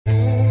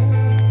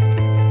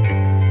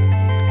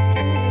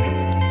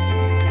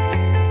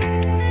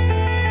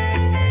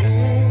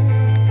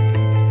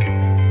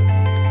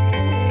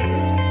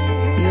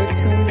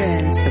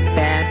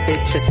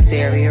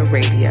Hysteria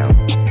Radio.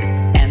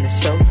 And the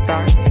show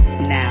starts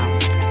now.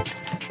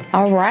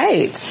 All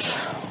right.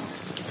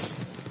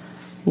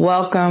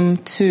 Welcome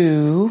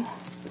to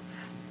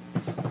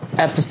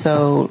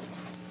episode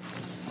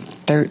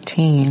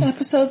 13.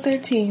 Episode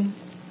 13.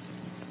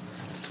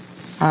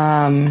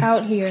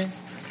 Out here.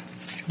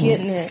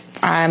 Getting it.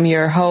 I'm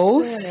your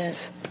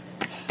host,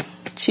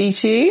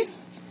 Chi-Chi.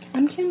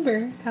 I'm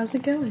Kimber. How's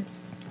it going?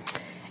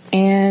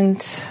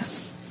 And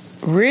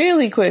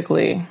really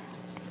quickly,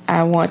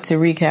 I want to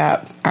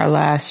recap our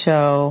last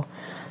show.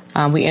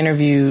 We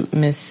interviewed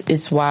Miss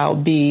It's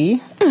Wild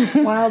B.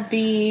 Wild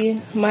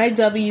B. My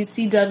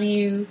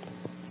WCW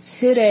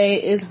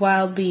today is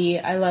Wild B.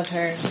 I love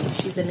her.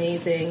 She's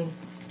amazing.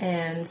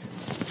 And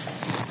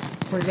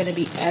we're going to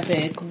be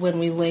epic when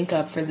we link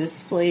up for this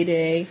Slay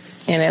Day.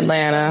 In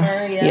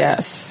Atlanta. Yeah.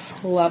 Yes.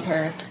 Love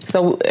her.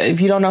 So if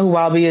you don't know who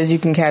Wild B is, you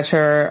can catch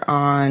her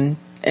on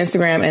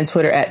Instagram and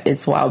Twitter at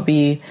It's Wild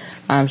B.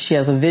 She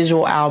has a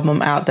visual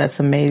album out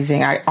that's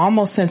amazing. I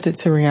almost sent it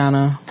to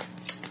Rihanna.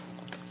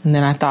 And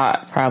then I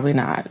thought, probably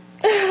not.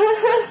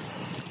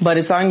 But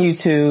it's on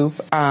YouTube.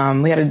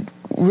 We had a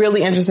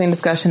really interesting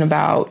discussion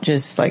about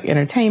just like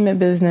entertainment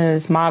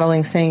business,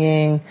 modeling,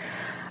 singing,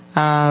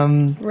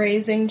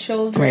 raising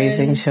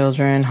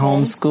children,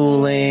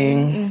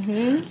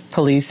 homeschooling,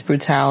 police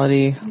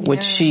brutality,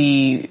 which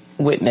she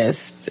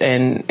witnessed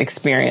and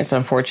experienced,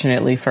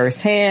 unfortunately,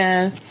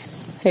 firsthand.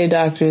 Hey,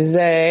 Dr.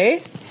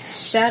 Zay.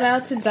 Shout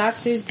out to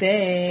Dr.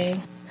 Zay.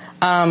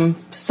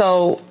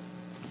 So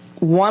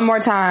one more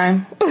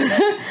time,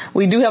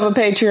 we do have a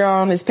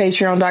Patreon. It's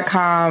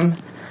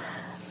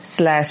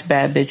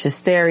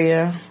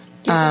patreon.com/badbitchhysteria.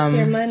 Give us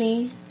your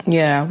money.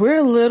 Yeah, we're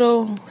a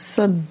little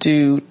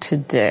subdued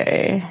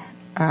today.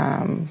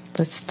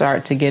 Let's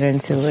start to get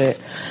into it.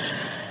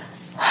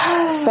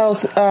 So,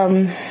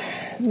 oh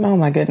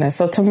my goodness.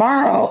 So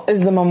tomorrow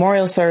is the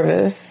memorial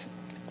service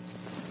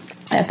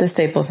at the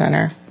Staples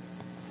Center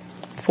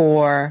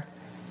for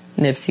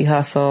Nipsey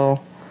Hussle.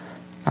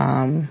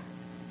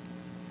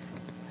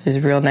 His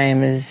real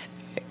name is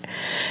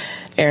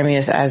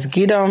Ermias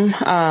Asghedom.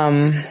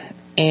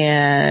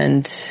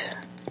 And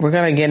we're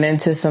going to get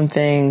into some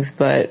things,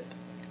 but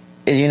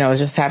you know, it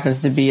just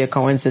happens to be a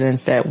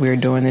coincidence that we're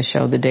doing this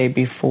show the day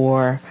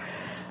before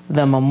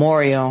the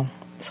memorial.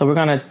 So we're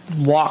going to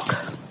walk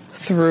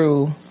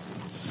through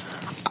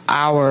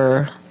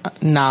our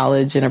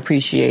knowledge and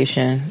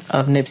appreciation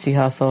of Nipsey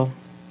Hussle.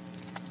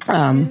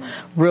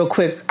 Real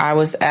quick, I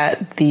was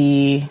at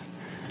the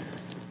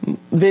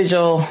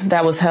vigil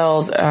that was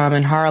held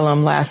in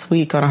Harlem last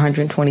week on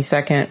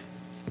 122nd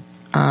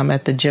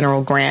at the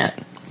General Grant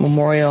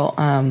Memorial.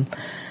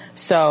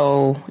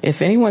 So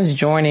if anyone's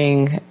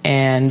joining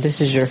and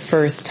this is your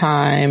first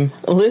time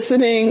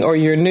listening or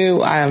you're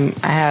new, I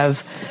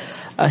have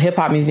a hip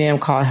hop museum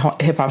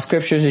called Hip Hop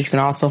Scriptures that you can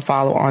also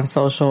follow on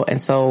social.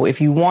 And so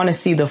if you want to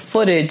see the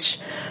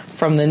footage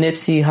from the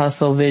Nipsey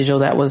Hussle vigil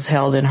that was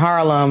held in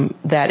Harlem,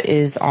 that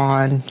is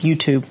on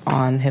YouTube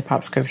on Hip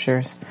Hop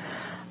Scriptures.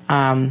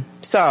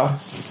 So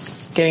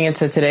getting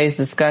into today's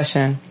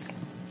discussion,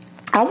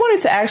 I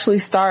wanted to actually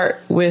start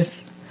with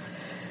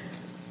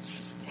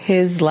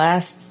his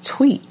last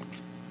tweet.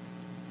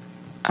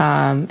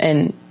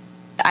 And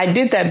I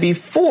did that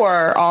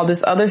before all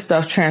this other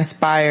stuff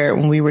transpired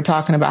when we were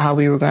talking about how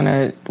we were going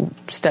to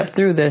step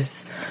through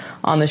this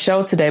on the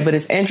show today. But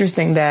it's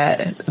interesting that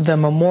the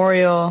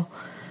memorial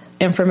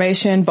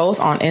information, both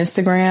on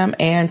Instagram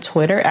and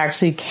Twitter,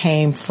 actually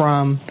came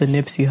from the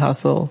Nipsey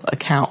Hussle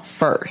account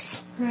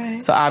first.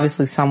 Right. So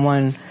obviously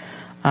someone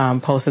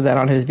posted that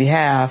on his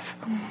behalf.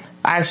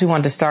 I actually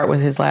wanted to start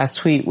with his last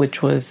tweet,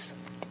 which was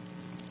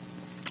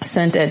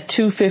sent at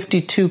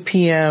 2:52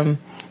 p.m.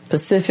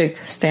 Pacific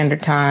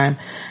Standard Time,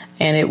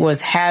 and it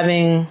was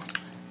having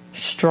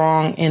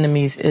strong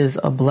enemies is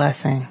a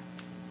blessing.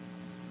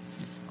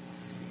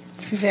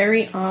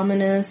 Very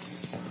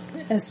ominous,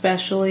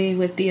 especially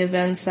with the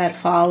events that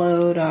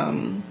followed.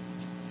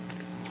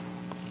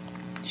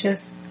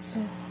 Just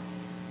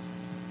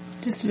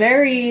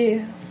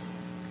very,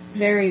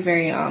 very,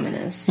 very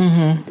ominous.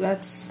 Mm-hmm.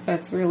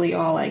 That's really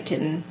all I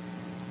can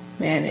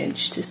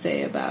manage to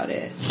say about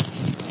it.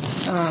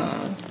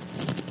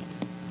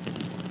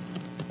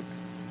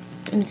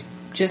 And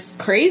just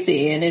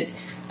crazy, and it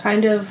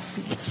kind of,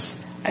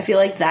 I feel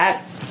like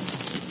that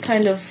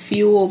kind of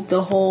fueled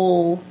the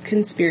whole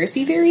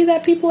conspiracy theory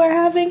that people are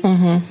having.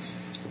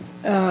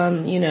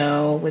 Mm-hmm. You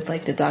know, with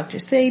like the Dr.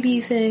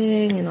 Sebi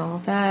thing and all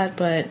of that,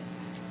 but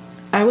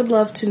I would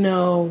love to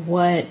know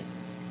what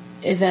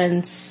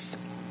events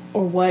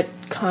or what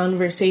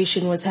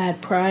conversation was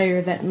had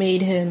prior that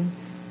made him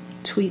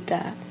tweet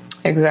that.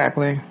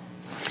 Exactly.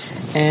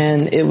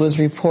 And it was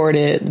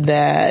reported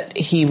that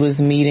he was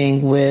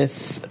meeting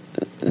with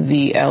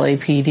the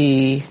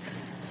LAPD.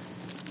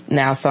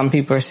 Now, some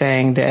people are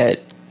saying that,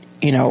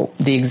 you know,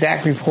 the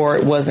exact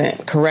report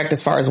wasn't correct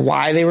as far as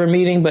why they were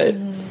meeting, but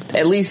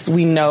at least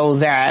we know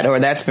that, or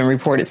that's been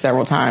reported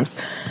several times.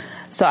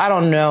 So I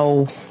don't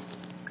know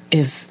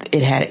if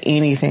it had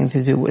anything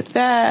to do with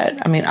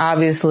that. I mean,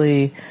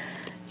 obviously,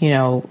 you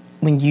know,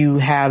 when you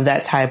have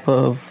that type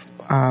of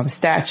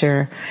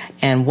stature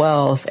and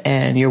wealth,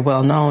 and you're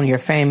well known, you're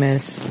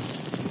famous,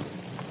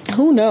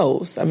 who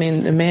knows? I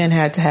mean, the man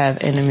had to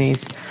have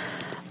enemies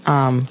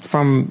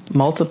from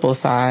multiple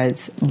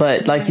sides.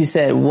 But like you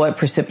said, what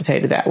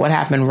precipitated that? What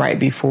happened right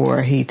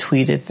before he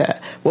tweeted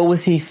that? What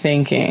was he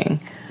thinking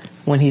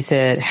when he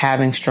said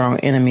having strong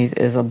enemies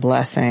is a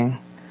blessing?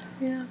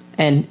 Yeah.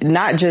 And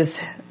not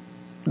just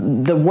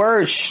the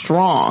word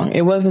strong.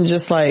 It wasn't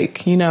just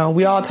like,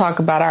 we all talk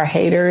about our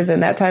haters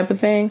and that type of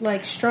thing.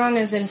 Like strong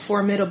as in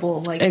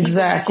formidable. Like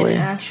exactly. People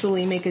that can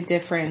actually make a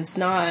difference.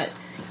 Not,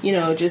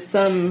 just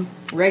some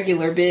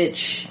regular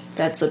bitch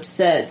that's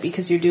upset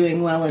because you're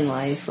doing well in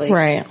life. Like,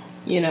 right.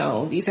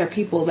 These are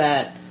people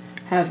that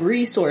have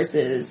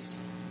resources.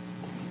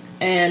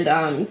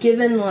 And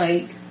given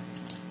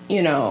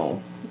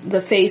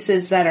the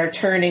faces that are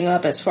turning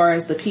up as far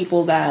as the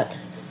people that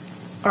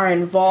are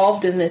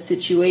involved in this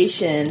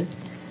situation,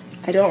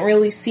 I don't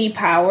really see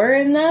power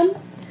in them.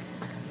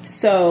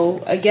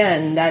 So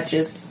again, that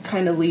just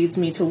kind of leads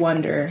me to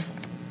wonder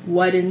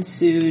what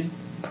ensued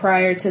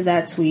prior to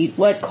that tweet,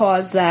 what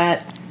caused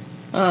that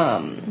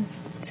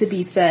to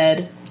be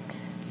said,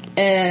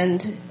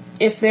 and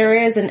if there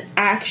is an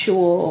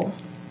actual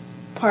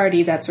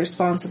party that's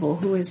responsible,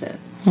 who is it?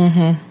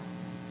 Mm-hmm.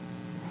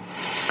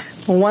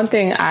 Well, one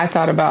thing I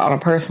thought about on a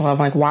personal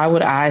level, like, why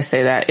would I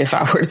say that if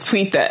I were to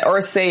tweet that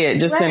or say it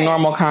just in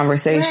normal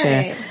conversation?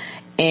 Right.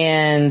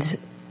 And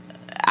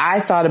I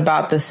thought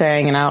about the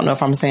saying, and I don't know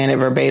if I'm saying it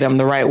verbatim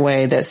the right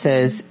way, that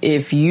says,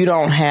 if you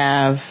don't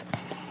have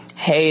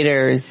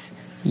haters,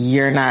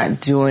 you're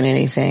not doing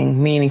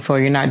anything meaningful.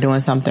 You're not doing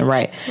something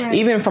right.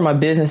 Even from a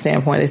business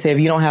standpoint, they say if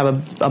you don't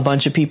have a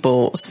bunch of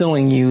people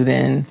suing you,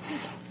 then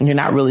you're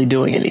not really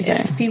doing anything.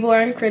 If people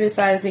aren't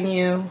criticizing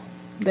you,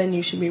 then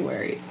you should be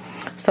worried.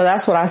 So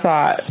that's what I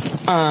thought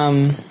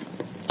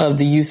of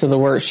the use of the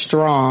word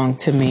strong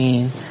to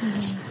mean.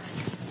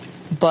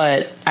 Mm-hmm.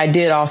 But I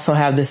did also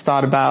have this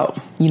thought about,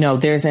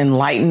 there's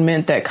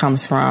enlightenment that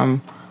comes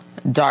from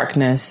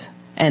darkness.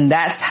 And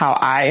that's how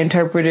I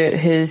interpreted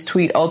his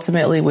tweet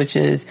ultimately, which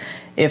is,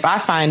 if I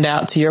find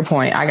out, to your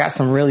point, I got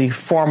some really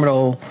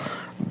formidable,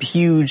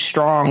 huge,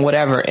 strong,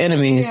 whatever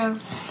enemies,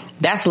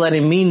 that's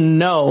letting me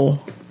know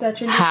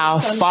how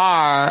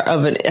far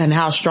of it and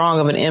how strong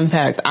of an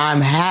impact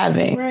I'm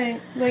having.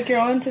 Right. Like you're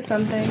onto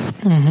something.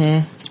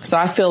 Mm-hmm. So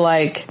I feel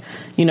like,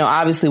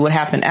 obviously what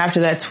happened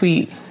after that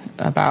tweet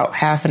about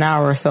half an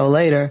hour or so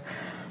later,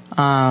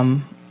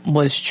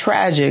 was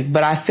tragic,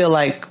 but I feel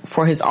like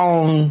for his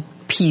own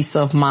peace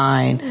of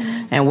mind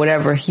and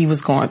whatever he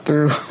was going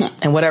through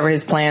and whatever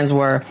his plans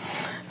were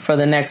for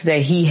the next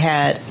day, he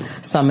had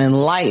some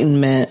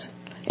enlightenment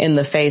in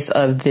the face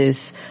of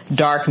this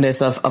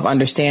darkness of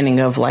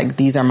understanding of like,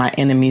 these are my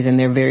enemies and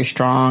they're very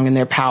strong and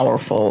they're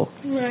powerful,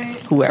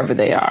 whoever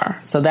they are.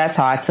 So that's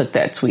how I took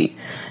that tweet.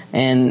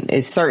 And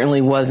it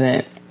certainly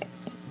wasn't,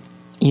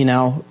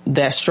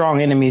 that strong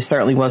enemy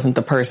certainly wasn't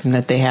the person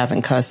that they have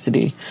in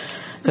custody.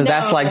 Because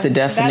that's like the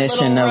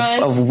definition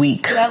of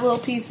weak. That little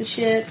piece of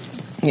shit.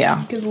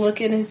 Yeah. You could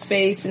look in his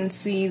face and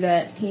see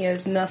that he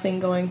has nothing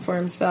going for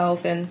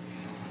himself. And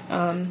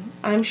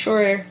I'm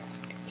sure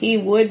he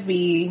would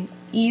be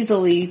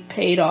easily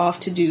paid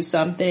off to do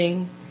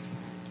something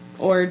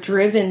or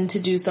driven to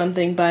do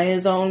something by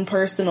his own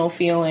personal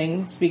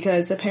feelings,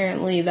 because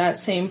apparently that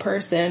same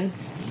person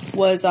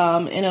was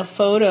in a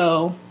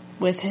photo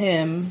with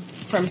him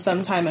from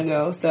some time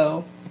ago.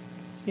 So,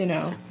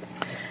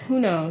 who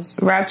knows?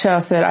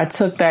 Rapchild said, I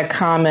took that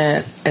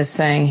comment as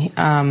saying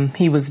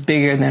he was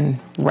bigger than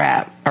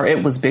rap, or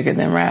it was bigger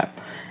than rap,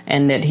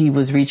 and that he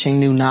was reaching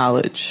new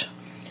knowledge.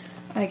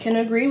 I can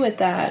agree with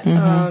that.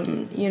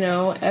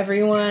 Mm-hmm.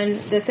 Everyone,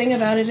 the thing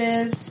about it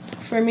is,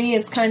 for me,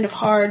 it's kind of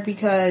hard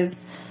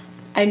because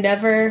I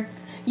never,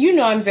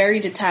 I'm very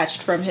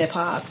detached from hip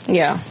hop.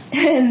 Yeah.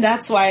 And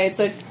that's why it's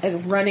a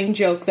running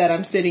joke that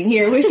I'm sitting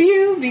here with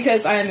you,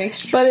 because I'm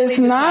extremely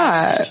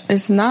detached.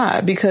 It's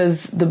not,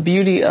 because the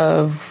beauty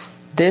of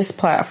this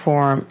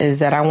platform is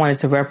that I wanted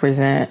to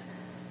represent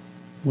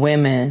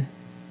women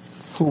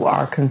who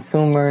are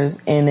consumers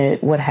in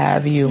it, what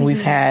have you. Mm-hmm.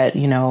 We've had,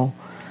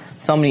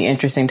 so many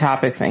interesting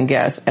topics and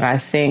guests. And I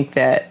think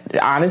that,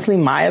 honestly,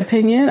 my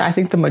opinion, I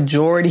think the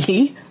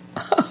majority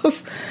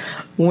of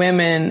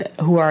women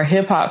who are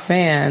hip hop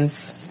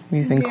fans,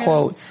 using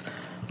quotes,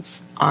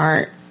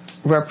 aren't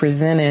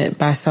represented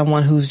by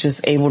someone who's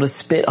just able to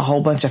spit a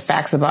whole bunch of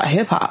facts about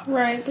hip hop.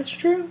 Right, that's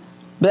true.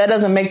 But that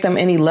doesn't make them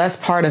any less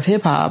part of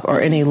hip hop or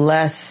any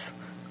less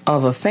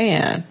of a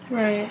fan.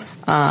 Right.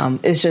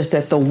 It's just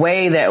that the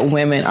way that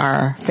women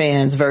are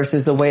fans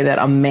versus the way that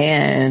a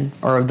man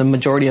or the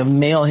majority of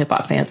male hip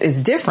hop fans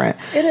is different.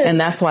 It is. And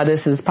that's why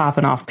this is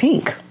popping off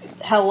pink.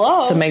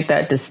 Hello. To make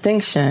that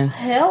distinction.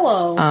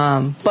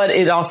 Hello. But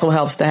it also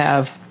helps to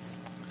have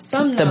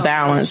some the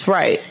balance.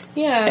 Right.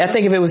 Yeah. I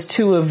think if it was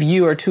two of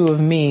you or two of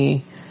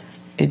me,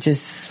 it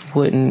just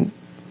wouldn't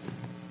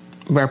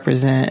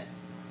represent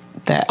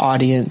that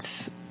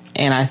audience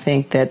And I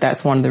think that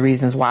that's one of the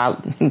reasons why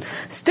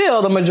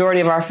still the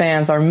majority of our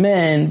fans are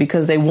men,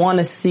 because they want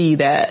to see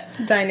that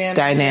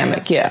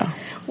dynamic. Yeah.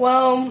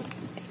 Well,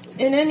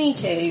 in any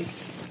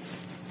case,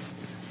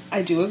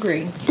 I do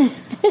agree.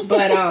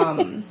 But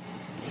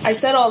I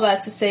said all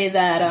that to say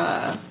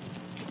that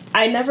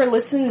I never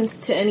listened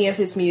to any of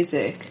his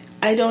music.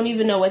 I don't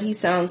even know what he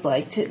sounds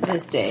like to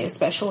this day,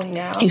 especially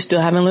now. You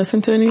still haven't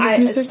listened to any of his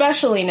music?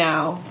 Especially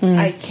now,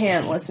 I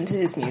can't listen to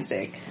his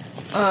music.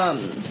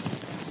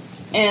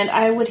 And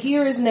I would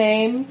hear his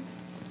name,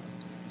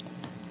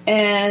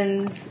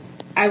 and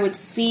I would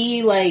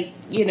see, like,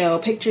 you know,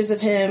 pictures of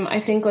him. I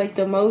think, like,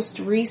 the most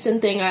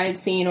recent thing I had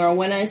seen, or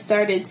when I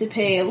started to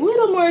pay a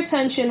little more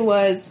attention,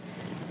 was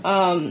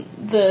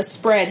the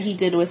spread he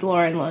did with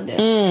Lauren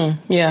London.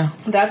 Yeah.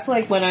 That's,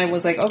 like, when I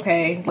was like,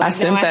 okay. Like, I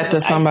sent that to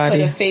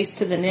somebody. I put a face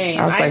to the name.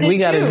 I was like, we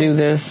got to do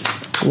this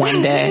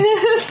one day.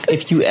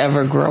 If you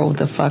ever grow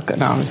the fuck up.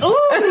 No,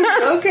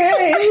 ooh,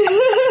 okay.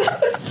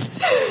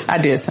 I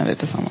did send it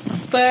to someone.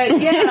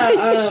 But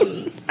yeah,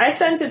 I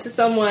sent it to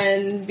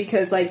someone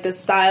because, like, the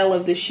style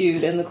of the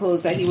shoot and the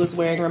clothes that he was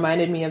wearing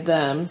reminded me of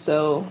them.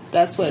 So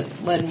that's what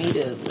led me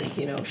to, like,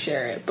 you know,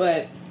 share it.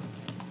 But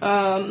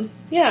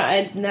yeah,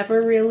 I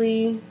never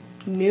really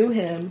knew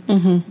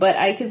him, but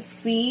I could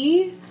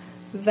see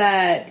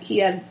that he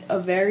had a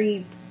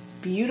very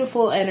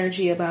beautiful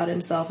energy about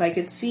himself. I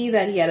could see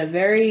that he had a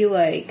very,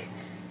 like,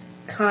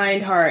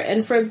 kind heart.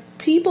 And for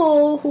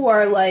people who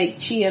are like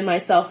Chi and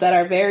myself that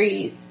are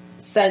very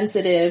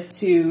sensitive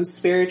to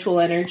spiritual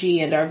energy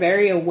and are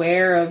very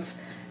aware of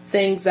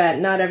things that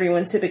not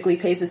everyone typically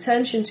pays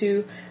attention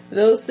to,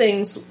 those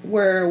things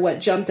were what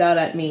jumped out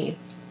at me.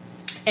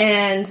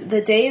 And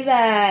the day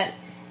that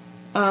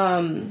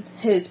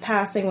his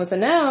passing was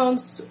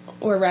announced,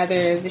 or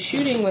rather the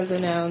shooting was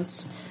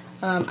announced,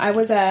 I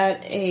was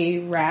at a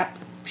rap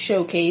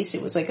showcase.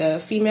 It was like a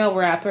female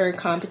rapper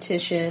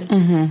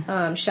competition.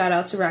 Shout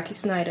out to Rocky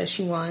Snyder.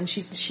 She won.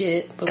 She's the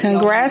shit.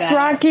 Congrats,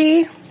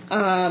 Rocky.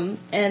 And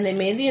they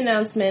made the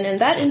announcement,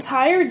 and that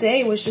entire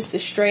day was just a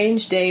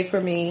strange day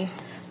for me.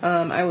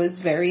 I was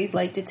very,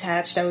 like,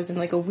 detached. I was in,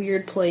 like, a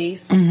weird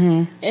place.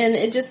 And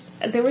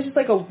there was just,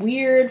 like, a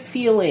weird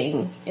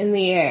feeling in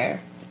the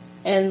air.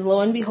 And lo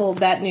and behold,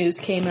 that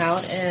news came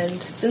out, and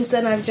since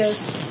then I've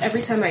just,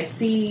 every time I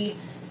see,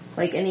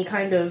 like, any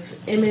kind of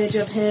image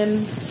of him,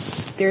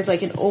 there's,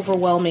 like, an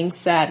overwhelming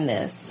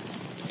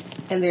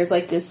sadness. And there's,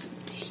 like, this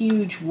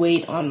huge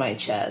weight on my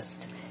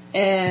chest.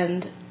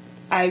 And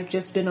I've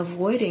just been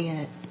avoiding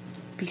it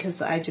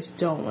because I just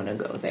don't want to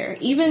go there.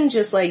 Even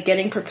just, like,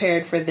 getting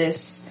prepared for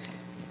this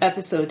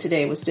episode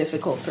today was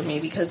difficult for me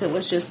because it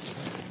was just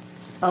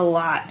a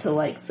lot to,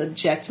 like,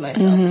 subject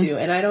myself to.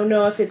 And I don't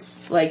know if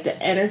it's, like, the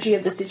energy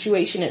of the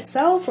situation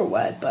itself or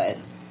what, but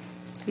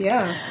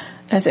yeah.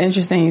 That's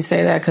interesting you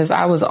say that, because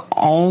I was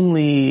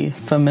only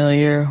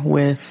familiar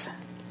with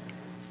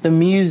the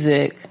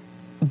music,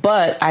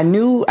 but I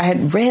knew I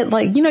had read,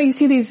 like, you know, you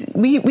see these,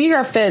 we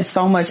are fed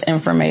so much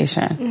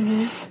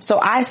information. So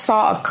I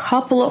saw a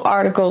couple of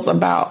articles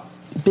about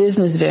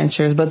business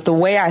ventures, but the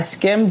way I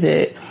skimmed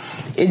it,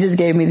 it just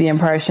gave me the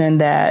impression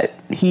that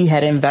he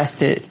had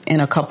invested in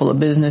a couple of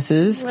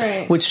businesses,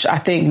 which I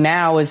think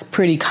now is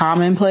pretty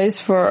commonplace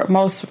for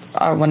most,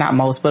 well, not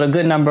most, but a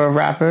good number of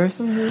rappers.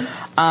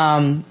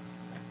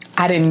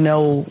 I didn't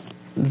know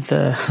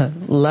the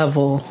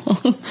level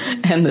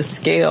and the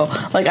scale.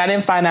 Like, I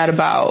didn't find out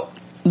about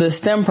the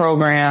STEM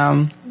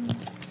program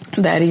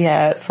that he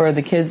had for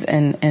the kids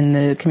in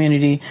the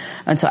community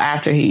until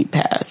after he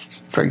passed,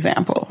 for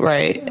example,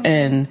 right?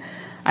 And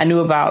I knew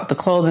about the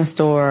clothing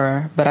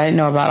store, but I didn't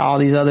know about all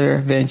these other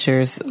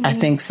ventures. I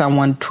think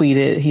someone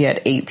tweeted he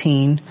had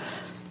 18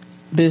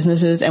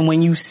 businesses. And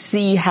when you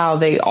see how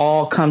they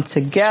all come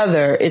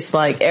together, it's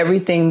like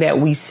everything that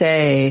we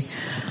say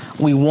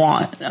we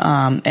want,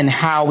 and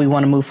how we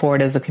want to move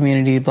forward as a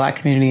community, Black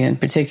community in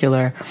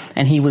particular.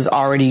 And he was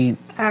already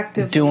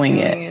actively doing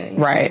it.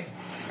 Yeah. Right.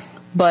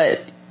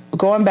 But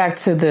going back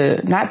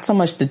to not so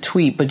much the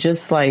tweet, but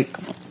just like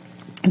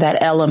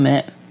that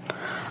element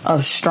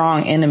of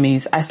strong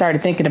enemies, I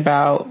started thinking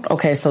about,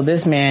 okay, so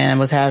this man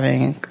was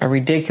having a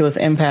ridiculous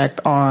impact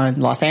on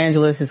Los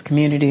Angeles, his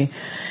community.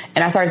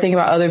 And I started thinking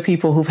about other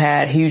people who've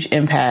had huge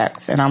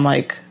impacts. And I'm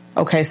like,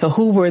 okay, so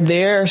who were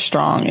their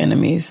strong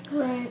enemies?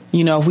 Right.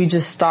 You know, if we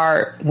just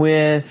start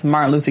with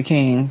Martin Luther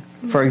King,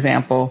 for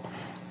example,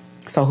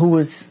 so who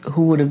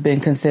would have been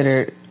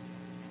considered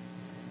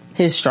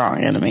his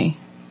strong enemy?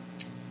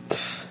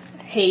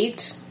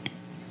 Hate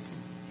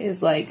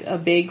is like a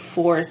big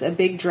force, a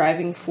big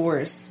driving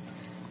force.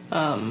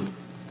 And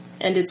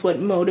it's what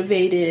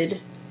motivated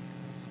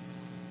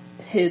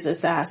his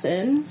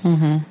assassin.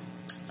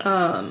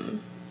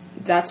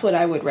 That's what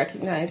I would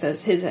recognize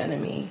as his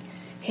enemy.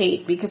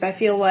 Hate, because I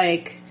feel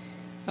like,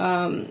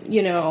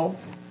 you know,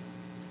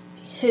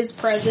 his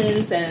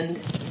presence and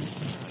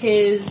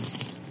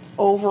his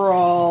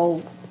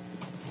overall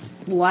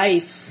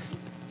life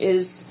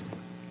is,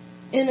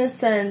 in a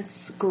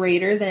sense,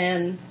 greater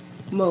than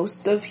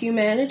most of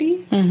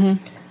humanity.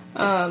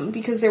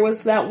 Because there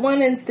was that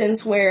one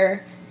instance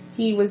where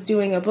he was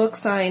doing a book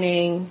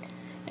signing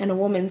and a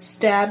woman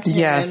stabbed him.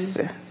 Yes.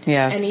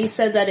 And he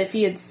said that if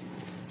he had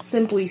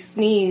simply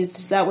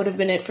sneezed, that would have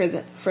been it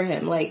for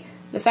him. Like,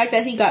 the fact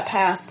that he got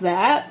past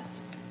that,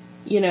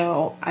 you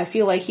know, I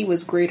feel like he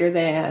was greater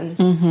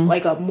than,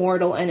 like, a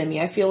mortal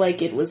enemy. I feel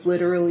like it was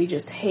literally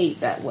just hate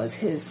that was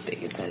his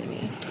biggest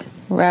enemy.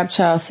 Rap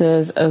Child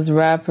says, as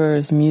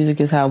rappers, music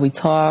is how we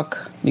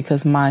talk.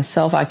 Because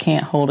myself, I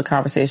can't hold a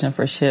conversation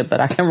for shit, but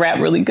I can rap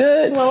really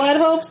good. Well, I'd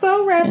hope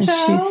so, Rap And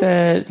Child. she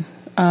said,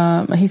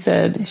 he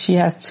said she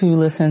has to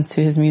listen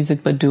to his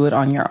music, but do it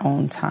on your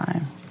own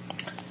time.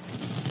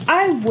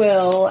 I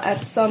will at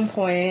some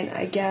point,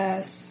 I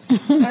guess.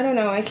 I don't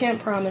know. I can't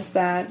promise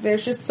that.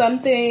 There's just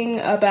something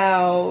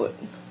about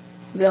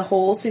the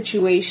whole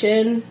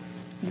situation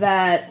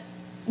that,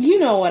 you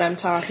know what I'm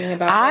talking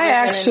about. I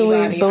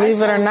actually,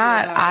 believe it or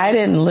not, I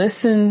didn't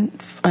listen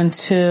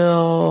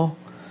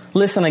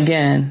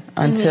again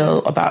until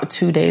about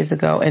 2 days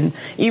ago. And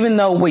even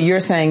though what you're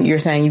saying you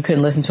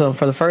couldn't listen to him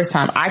for the first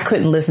time, I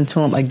couldn't listen to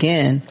him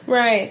again.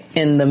 Right.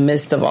 In the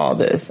midst of all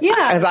this. Yeah.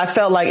 Because I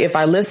felt like if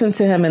I listened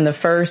to him in the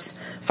first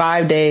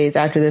 5 days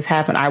after this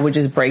happened, I would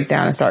just break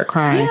down and start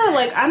crying. Yeah,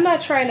 like, I'm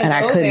not trying to and go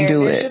I couldn't there.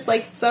 do There's it. just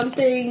like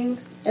something,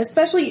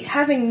 especially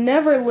having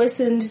never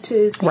listened to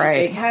his music,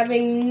 Right.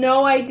 having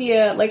no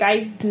idea, like,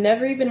 I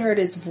never even heard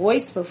his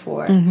voice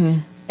before.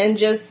 And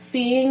just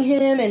seeing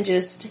him and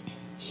just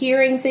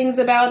hearing things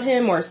about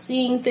him or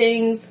seeing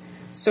things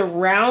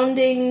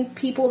surrounding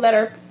people that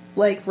are,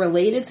 like,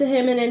 related to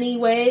him in any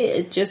way,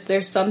 it just,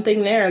 there's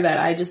something there that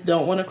I just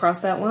don't want to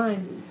cross that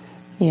line.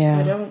 Yeah.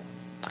 I don't.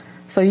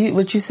 So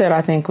what you said,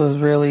 I think, was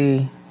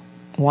really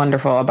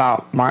wonderful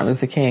about Martin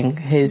Luther King.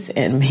 His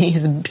enemy,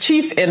 his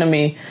chief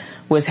enemy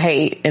was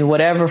hate in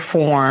whatever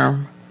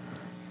form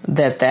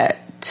that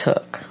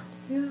took.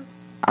 Yeah.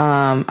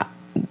 And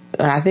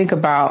I think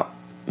about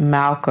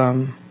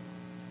Malcolm.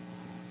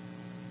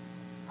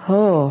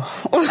 Oh.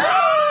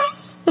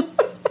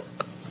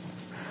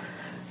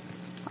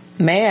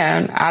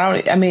 Man,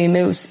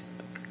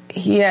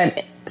 he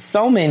had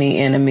so many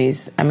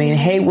enemies. I mean,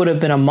 hate would have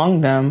been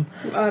among them.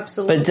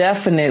 Absolutely. But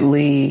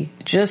definitely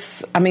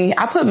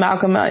I put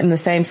Malcolm in the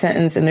same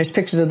sentence, and there's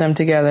pictures of them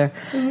together,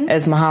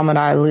 as Muhammad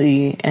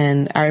Ali.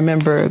 And I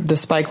remember the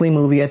Spike Lee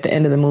movie, at the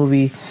end of the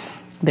movie,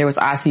 there was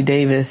Ossie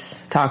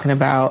Davis talking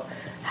about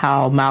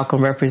how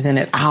Malcolm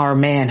represented our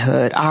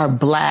manhood, our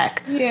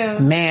black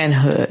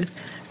manhood,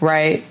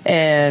 right?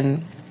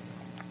 And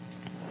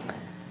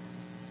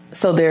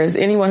so there's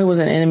anyone who was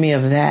an enemy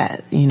of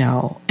that, you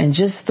know, and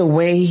just the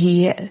way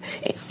he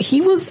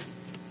was,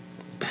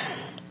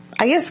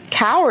 I guess,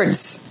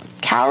 cowardice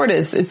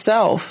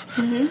itself.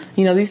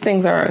 You know, these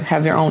things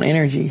have their own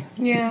energy.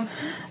 Yeah.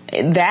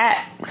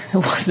 That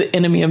was the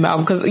enemy of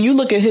Malcolm, because you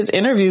look at his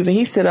interviews and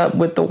he sit up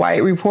with the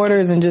white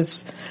reporters and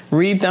just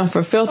read them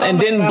for filth and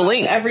didn't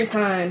blink every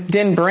time.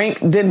 Didn't blink.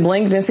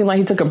 Didn't seem like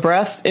he took a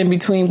breath in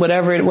between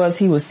whatever it was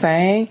he was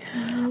saying.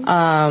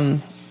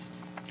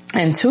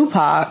 And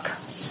Tupac,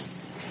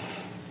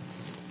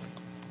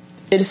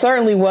 it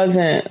certainly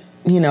wasn't,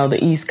 you know,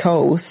 the East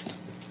Coast.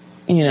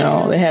 You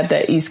know, they had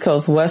that East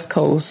Coast, West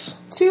Coast.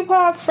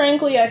 Tupac,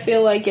 frankly, I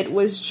feel like it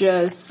was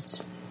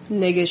just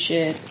nigga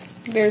shit.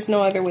 There's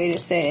no other way to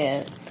say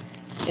it.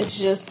 It's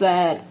just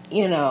that,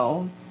 you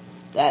know,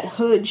 that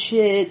hood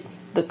shit,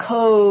 the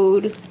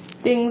code,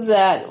 things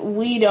that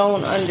we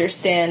don't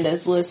understand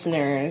as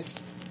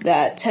listeners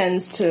that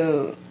tends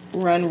to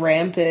run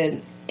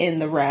rampant in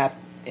the rap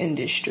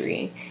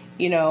industry.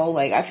 You know,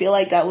 like, I feel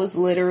like that was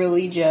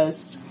literally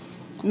just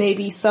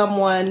maybe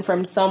someone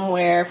from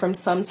somewhere from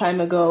some time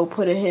ago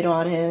put a hit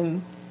on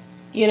him.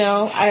 You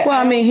know,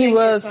 he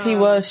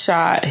was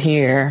shot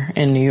here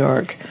in New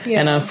York,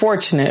 and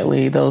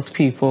unfortunately, those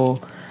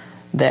people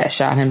that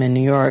shot him in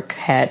New York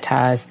had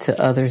ties to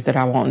others that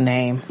I won't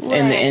name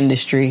in the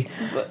industry.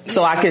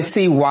 So I could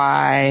see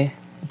why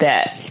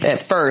that at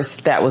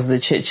first that was the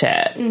chit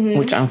chat,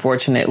 which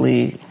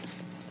unfortunately,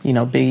 you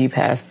know, Biggie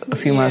passed a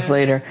few months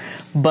later,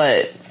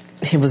 but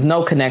it was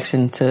no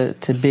connection to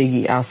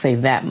Biggie. I'll say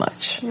that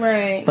much.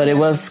 Right. But it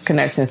was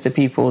connections to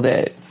people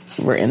that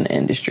were in the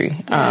industry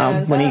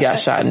when he got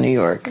shot in New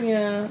York.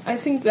 Yeah, I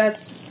think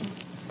that's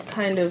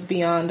kind of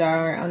beyond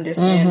our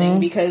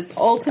understanding, because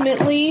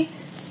ultimately,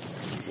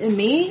 to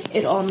me,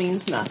 it all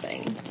means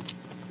nothing.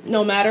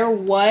 No matter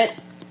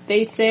what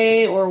they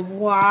say or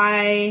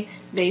why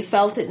they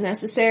felt it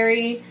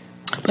necessary.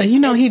 But you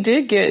know, he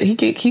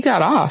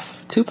got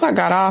off. Tupac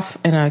got off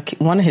in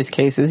one of his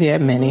cases. He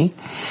had many,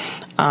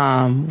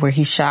 where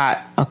he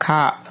shot a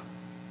cop,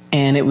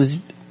 and it was,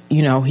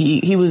 you know,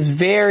 he was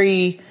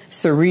very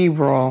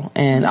cerebral,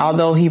 and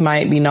although he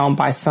might be known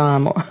by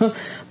some,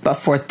 but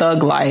for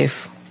Thug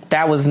Life,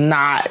 that was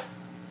not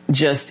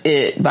just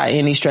it by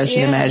any stretch of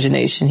the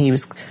imagination. He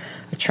was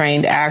a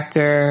trained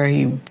actor.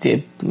 He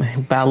did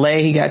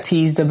ballet. He got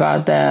teased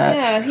about that.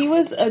 Yeah, he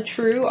was a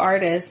true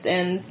artist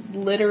and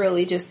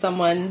literally just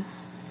someone,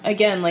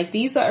 again, like,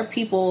 these are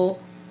people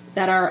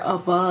that are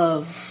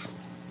above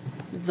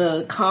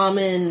the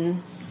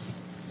common,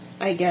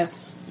 I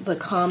guess, the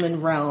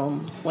common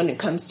realm when it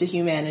comes to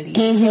humanity.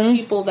 These are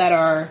people that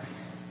are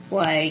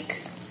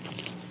like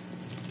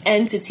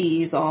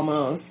entities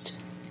almost,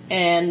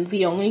 and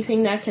the only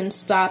thing that can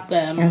stop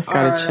them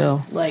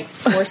are like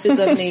forces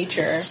of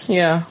nature.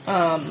 Yeah.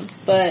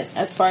 But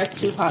as far as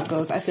Tupac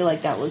goes, I feel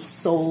like that was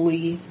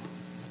solely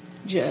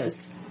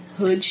just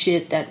hood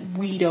shit that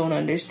we don't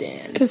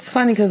understand. It's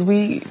funny because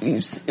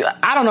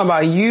I don't know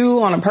about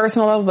you on a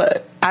personal level,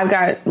 but I've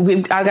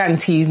gotten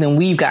teased and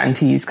we've gotten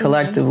teased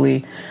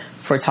collectively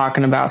for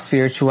talking about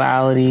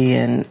spirituality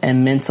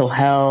and mental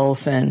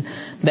health and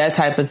that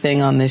type of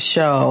thing on this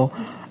show.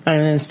 And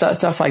then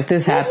stuff like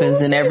this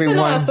happens, and everyone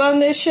us on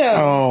this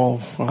show.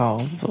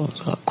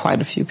 Oh,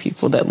 quite a few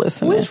people that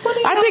listen. I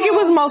think it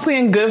was mostly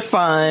in good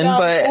fun,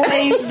 but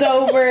glazed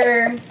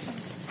over,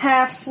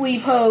 half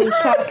sleep hoes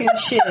talking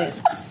shit.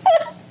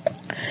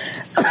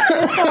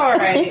 It's all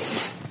right.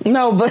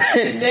 No, but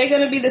they're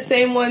gonna be the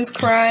same ones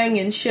crying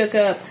and shook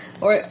up.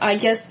 Or I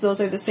guess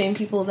those are the same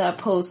people that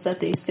post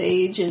that they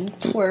sage and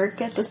twerk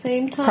at the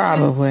same time.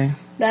 Probably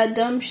that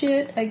dumb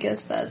shit. I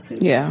guess that's who.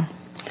 Yeah.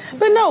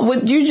 But no,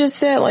 what you just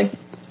said, like,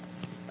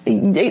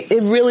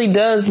 it really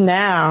does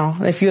now.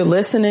 If you're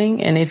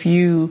listening and if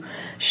you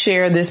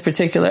share this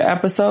particular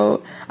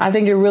episode, I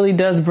think it really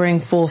does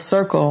bring full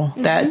circle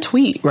that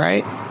tweet,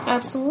 right?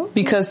 Absolutely.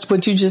 Because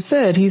what you just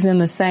said, he's in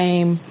the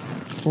same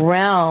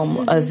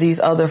realm as these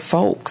other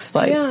folks,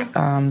 like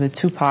the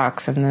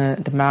Tupacs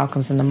and the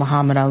Malcolms and the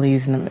Muhammad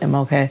Alis and the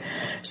MLK.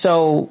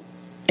 So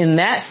in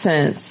that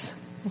sense,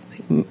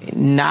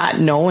 not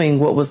knowing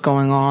what was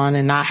going on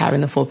and not having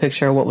the full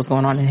picture of what was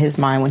going on in his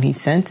mind when he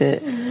sent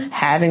it,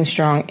 having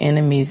strong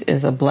enemies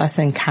is a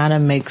blessing, kind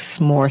of makes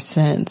more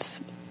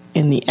sense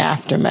in the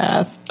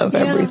aftermath of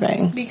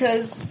everything.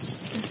 Because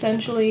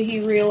essentially he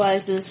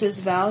realizes his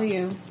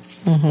value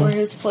or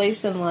his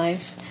place in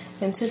life.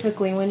 And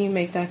typically when you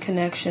make that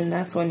connection,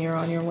 that's when you're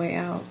on your way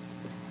out.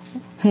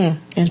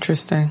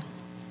 Interesting.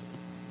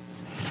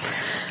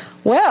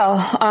 Well,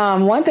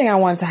 one thing I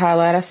wanted to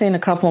highlight, I've seen a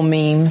couple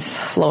memes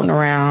floating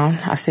around.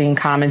 I've seen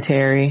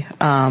commentary.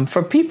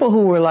 For people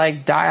who were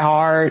like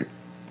diehard,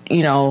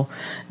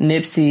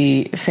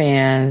 Nipsey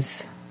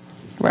fans,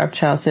 Rap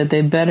Child said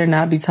they better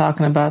not be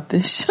talking about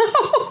this show.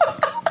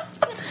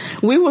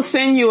 We will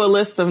send you a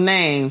list of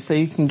names so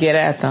you can get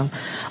at them.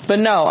 But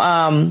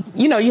no,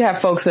 you have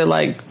folks that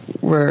like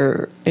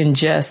were in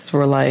jest,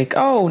 were like,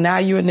 oh, now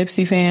you're a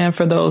Nipsey fan,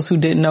 for those who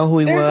didn't know who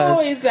he was. There's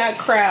always that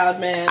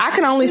crowd, man. I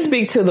can only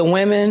speak to the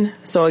women.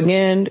 So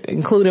again,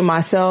 including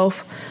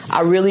myself,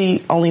 I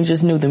really only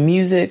just knew the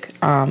music.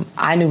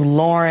 I knew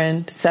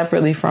Lauren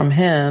separately from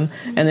him.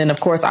 And then of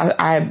course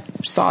I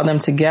saw them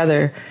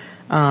together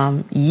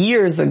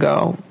years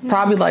ago,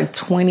 probably like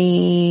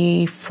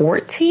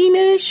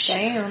 2014-ish.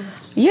 Damn.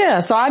 Yeah,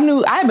 so I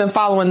had been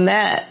following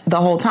that the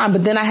whole time,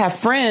 but then I have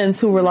friends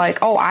who were like,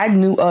 oh, I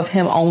knew of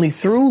him only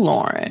through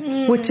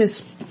Lauren, which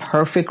is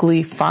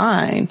perfectly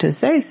fine to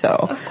say so.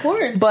 Of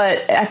course.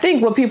 But I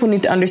think what people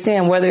need to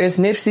understand, whether it's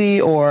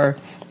Nipsey or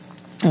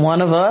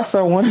one of us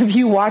or one of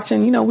you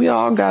watching, we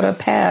all gotta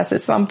pass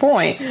at some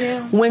point.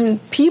 Yeah. When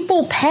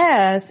people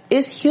pass,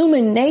 it's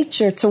human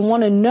nature to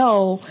want to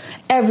know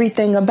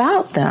everything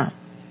about them.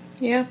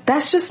 Yeah.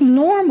 That's just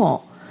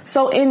normal.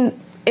 So even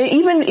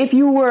if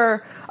you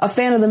were a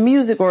fan of the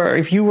music, or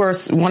if you were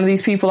one of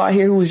these people out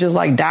here who was just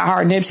like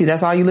diehard Nipsey,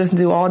 that's all you listen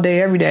to all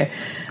day, every day.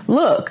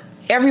 Look,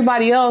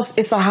 everybody else,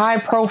 it's a high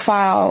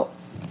profile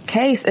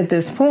case at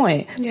this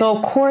point. Yeah. So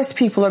of course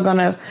people are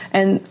gonna,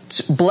 and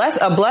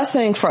a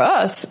blessing for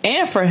us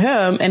and for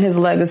him and his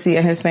legacy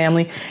and his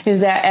family is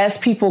that as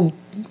people,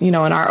 in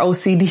our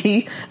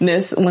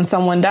OCD-ness, when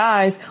someone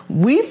dies,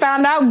 we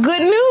found out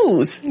good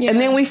news. Yeah. And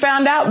then we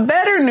found out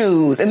better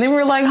news. And then we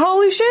were like,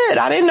 holy shit,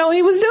 I didn't know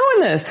he was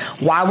doing this.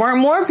 Why weren't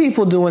more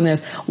people doing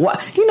this?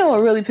 What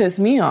really pissed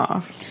me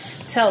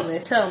off? Tell me.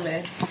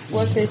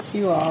 What pissed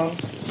you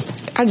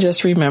off? I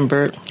just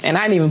remembered, and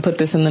I didn't even put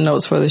this in the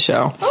notes for the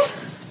show. Oh.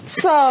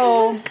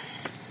 So,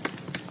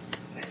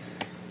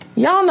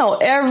 y'all know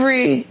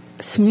every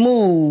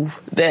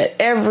move that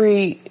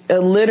every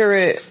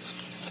illiterate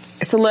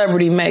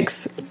celebrity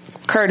makes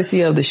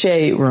courtesy of the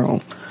Shade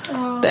Room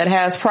that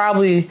has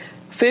probably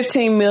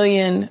 15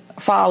 million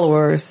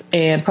followers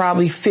and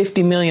probably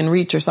 50 million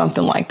reach or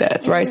something like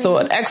that, right? So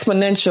an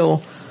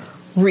exponential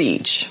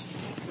reach.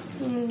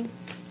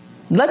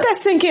 Let that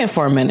sink in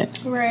for a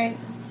minute. Right.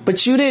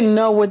 But you didn't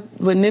know what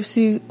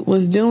Nipsey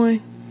was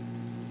doing?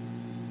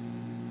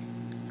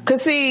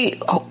 Because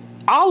see,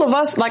 all of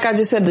us, like I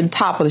just said at the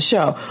top of the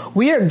show,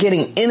 we are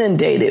getting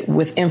inundated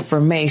with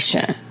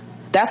information.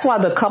 That's why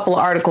the couple of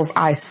articles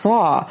I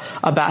saw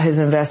about his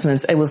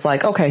investments, it was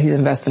like, okay, he's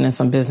investing in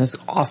some business.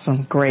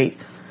 Awesome. Great.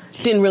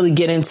 Didn't really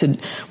get into,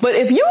 but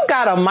if you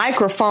got a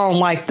microphone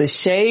like the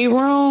Shade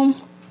Room,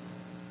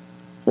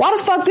 why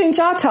the fuck didn't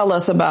y'all tell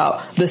us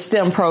about the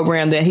STEM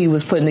program that he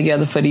was putting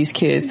together for these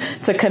kids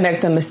to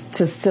connect them to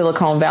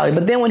Silicon Valley?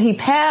 But then when he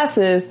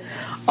passes,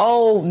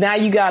 now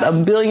you got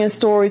a billion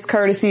stories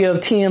courtesy of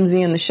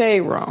TMZ and the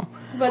Shade Room.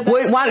 But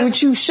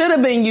what you should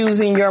have been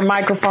using your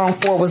microphone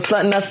for was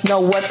letting us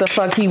know what the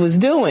fuck he was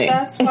doing.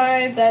 That's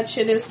why that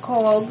shit is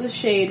called the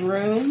Shade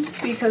Room,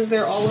 because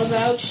they're all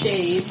about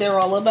shade. They're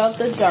all about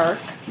the dark.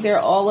 They're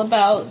all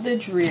about the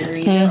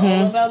dreary. They're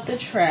all about the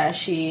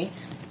trashy.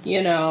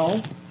 You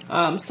know,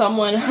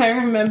 I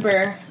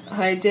remember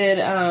I did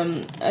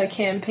a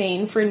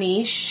campaign for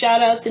Niche.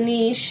 Shout out to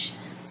Niche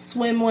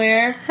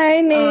Swimwear.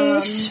 Hey,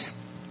 Niche.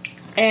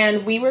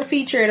 And we were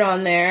featured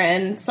on there,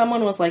 and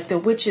someone was like, the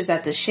witches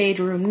at the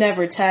Shade Room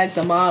never tagged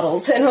the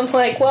models. And I'm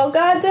like, well,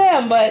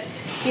 goddamn, but,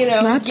 you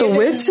know, not the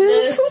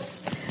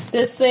witches?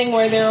 This thing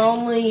where they're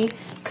only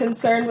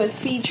concerned with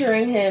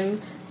featuring him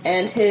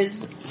and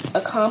his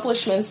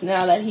accomplishments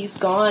now that he's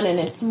gone, and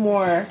it's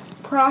more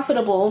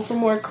profitable for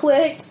more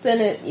clicks,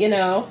 and it, you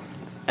know,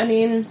 I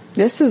mean,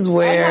 this is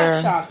where I'm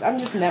not shocked. I'm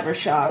just never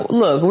shocked.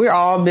 Look, we're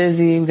all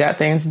busy. We got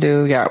things to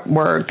do. We got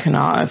work and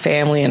all,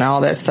 family and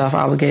all that stuff,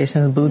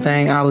 obligations, boo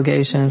thing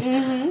obligations.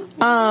 So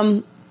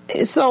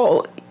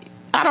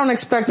I don't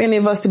expect any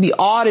of us to be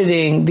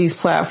auditing these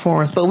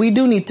platforms, but we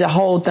do need to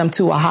hold them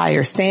to a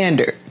higher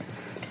standard.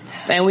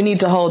 And we need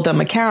to hold them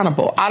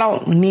accountable. I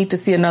don't need to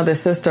see another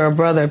sister or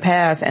brother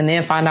pass and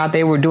then find out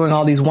they were doing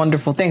all these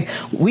wonderful things.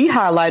 We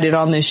highlighted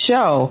on this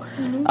show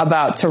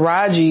about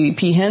Taraji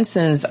P.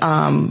 Henson's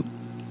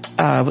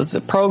was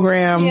a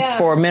program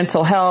for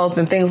mental health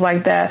and things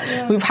like that.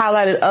 Yeah. We've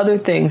highlighted other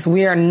things.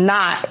 We are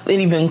not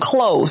even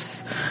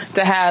close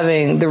to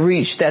having the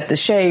reach that the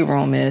Shade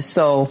Room is.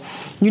 So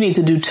you need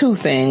to do two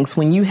things.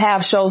 When you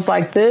have shows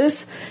like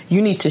this,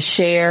 you need to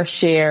share.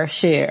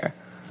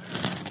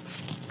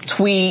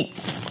 Tweet,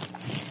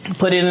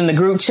 put it in the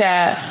group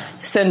chat,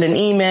 send an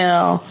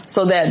email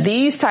so that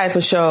these type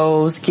of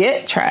shows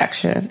get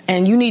traction.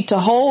 And you need to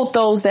hold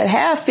those that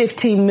have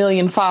 15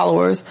 million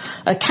followers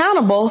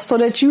accountable so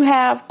that you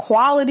have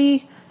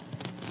quality,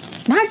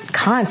 not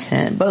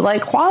content, but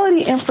like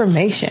quality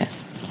information.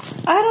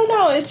 I don't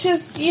know. It's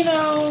just, you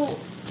know,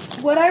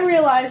 what I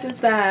realize is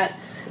that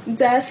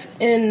death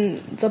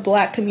in the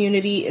black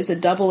community is a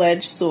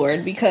double-edged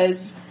sword,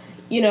 because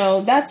you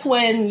know, that's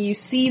when you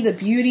see the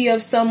beauty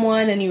of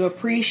someone and you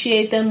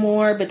appreciate them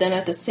more, but then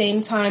at the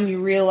same time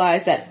you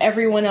realize that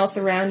everyone else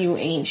around you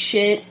ain't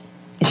shit,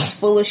 is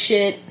full of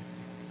shit,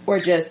 or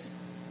just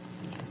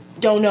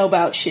don't know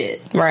about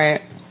shit.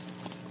 Right.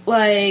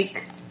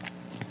 Like,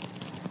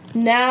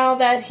 now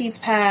that he's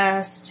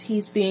passed,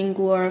 he's being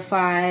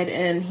glorified,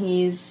 and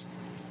he's,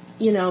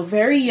 you know,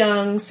 very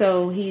young,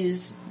 so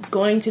he's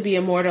going to be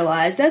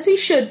immortalized, as he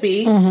should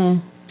be.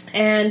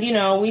 And, you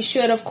know, we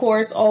should, of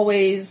course,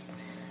 always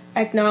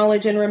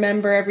acknowledge and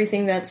remember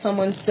everything that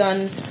someone's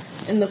done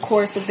in the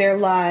course of their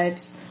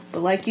lives.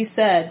 But like you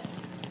said,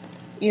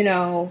 you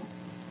know,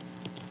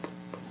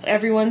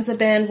 everyone's a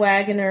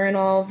bandwagoner and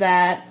all of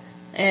that,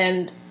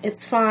 and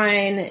it's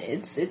fine,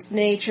 it's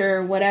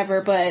nature,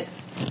 whatever, but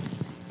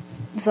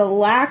the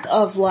lack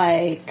of,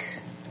 like,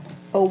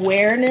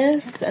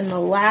 awareness and the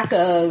lack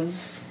of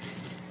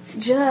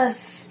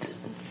just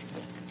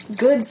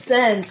good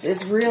sense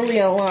is really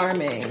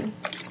alarming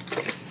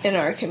in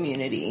our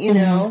community, you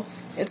know?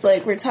 It's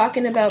like we're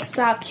talking about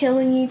stop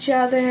killing each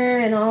other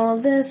and all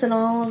of this and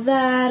all of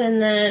that,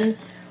 and then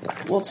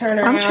we'll turn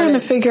around. I'm trying to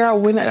figure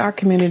out when our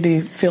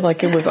community feel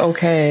like it was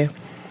okay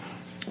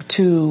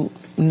to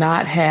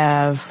not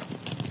have,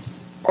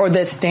 or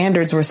that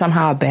standards were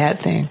somehow a bad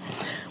thing.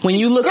 When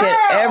you look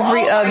at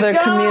every other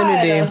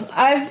community,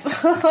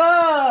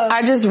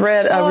 I just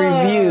read a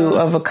review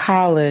of a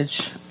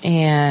college,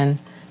 and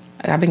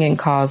I've been getting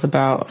calls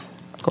about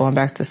going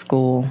back to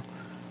school.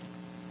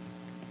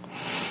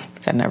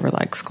 I never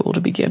liked school to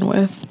begin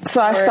with.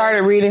 So I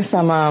started reading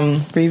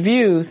some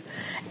reviews,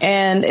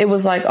 and it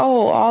was like,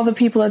 oh, all the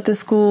people at this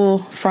school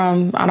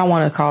from, I don't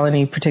want to call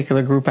any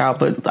particular group out,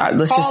 but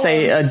let's just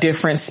say a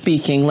different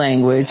speaking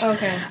language.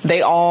 Okay.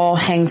 They all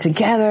hang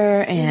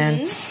together,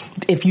 and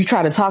if you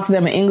try to talk to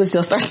them in English,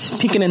 they'll start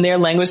speaking in their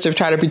language to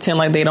try to pretend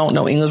like they don't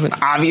know English, when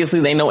obviously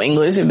they know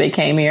English if they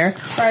came here.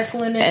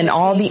 And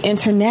all the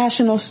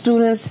international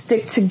students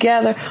stick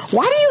together.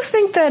 Why do you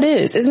think that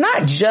is? It's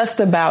not just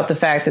about the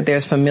fact that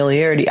there's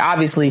familiarity.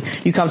 Obviously,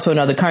 you come to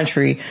another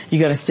country, you're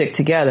going to stick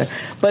together.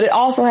 But it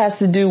also has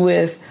to do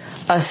with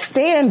a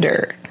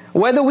standard.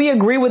 Whether we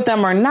agree with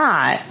them or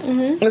not,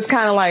 it's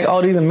kind of like,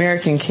 oh, these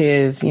American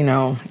kids, you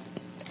know,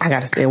 I got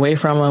to stay away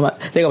from them.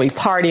 They're going to be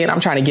partying. I'm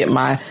trying to get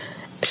my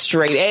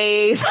straight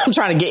A's. I'm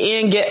trying to get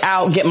in, get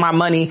out, get my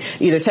money,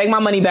 either take my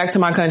money back to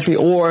my country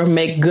or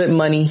make good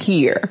money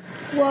here.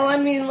 Well,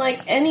 I mean,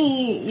 like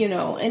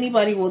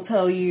anybody will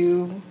tell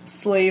you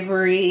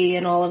slavery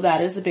and all of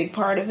that is a big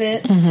part of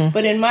it.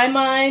 But in my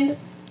mind,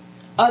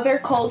 other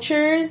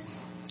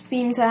cultures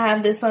seem to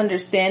have this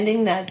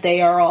understanding that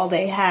they are all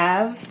they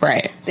have.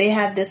 Right. They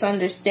have this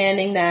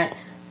understanding that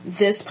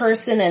this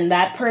person and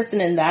that person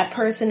and that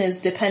person is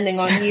depending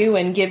on you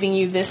and giving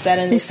you this, that,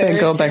 and the third. He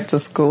said go back to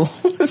school.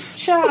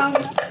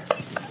 Child.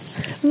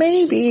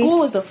 Maybe.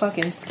 School is a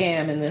fucking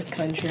scam in this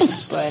country,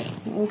 but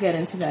we'll get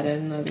into that at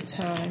another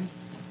time.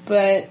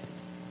 But,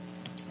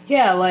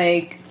 yeah,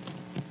 like,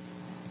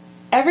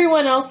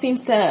 everyone else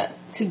seems to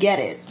to get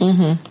it.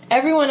 Mm-hmm.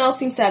 Everyone else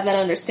seems to have that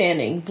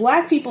understanding.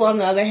 Black people, on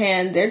the other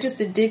hand, they're just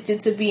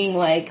addicted to being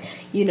like,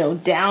 you know,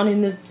 down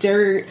in the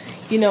dirt,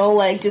 you know,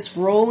 like just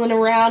rolling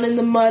around in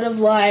the mud of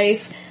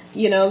life.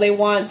 You know, they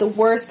want the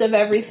worst of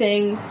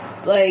everything.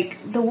 Like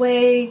the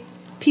way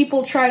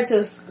people tried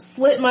to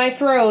slit my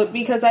throat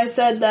because I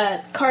said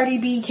that Cardi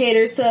B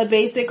caters to a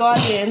basic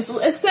audience,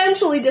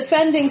 essentially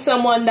defending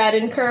someone that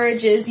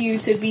encourages you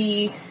to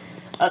be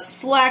a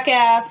slack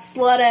ass,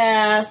 slut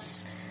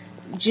ass,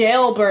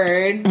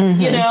 jailbird,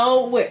 you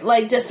know,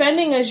 like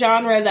defending a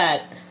genre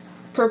that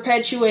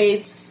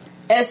perpetuates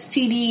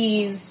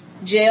STDs,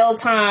 jail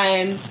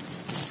time,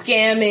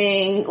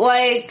 scamming,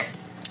 like,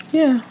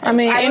 yeah, I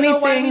mean, I don't know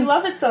why we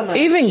love it so much.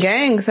 Even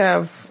gangs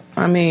have,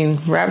 I mean,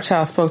 Rap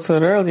Child spoke to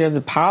it earlier,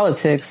 the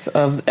politics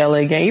of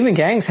LA gang. Even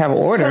gangs have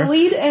order.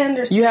 Khalid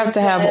Anderson, you have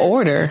to have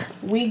order.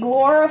 We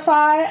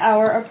glorify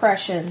our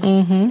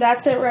oppression.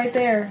 That's it right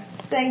there.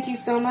 Thank you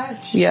so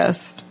much.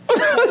 Yes.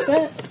 That's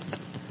it.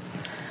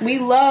 We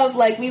love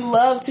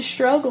to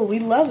struggle. We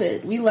love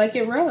it. We like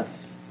it rough.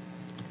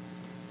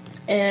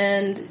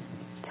 And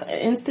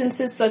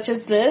instances such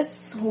as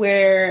this,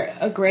 where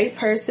a great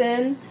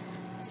person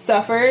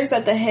suffers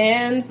at the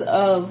hands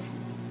of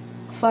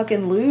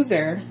fucking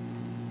loser,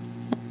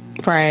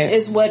 right,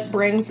 is what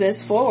brings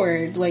this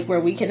forward. Like, where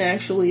we can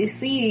actually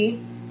see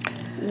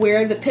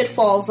where the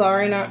pitfalls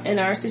are in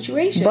our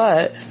situation.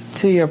 But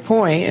to your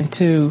point, and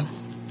to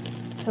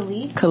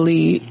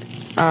Khalid,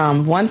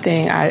 one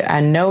thing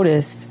I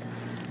noticed,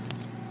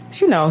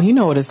 you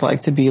know what it's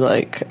like to be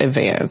like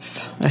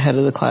advanced, ahead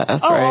of the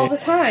class, right? All the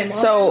time.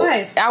 So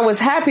I was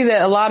happy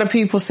that a lot of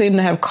people seem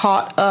to have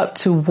caught up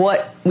to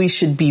what we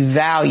should be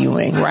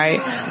valuing, right?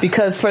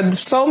 Because for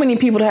so many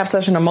people to have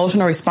such an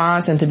emotional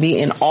response and to be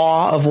in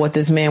awe of what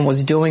this man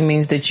was doing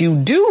means that you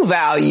do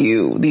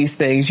value these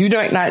things. You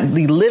don't not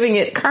be living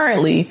it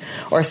currently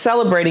or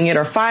celebrating it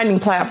or finding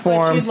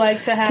platforms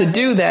to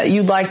do that.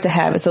 You'd like to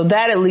have it. So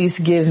that at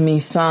least gives me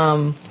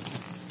some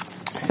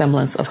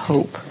semblance of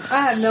hope.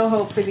 I have no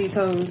hope for these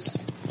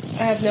hoes.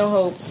 I have no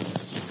hope.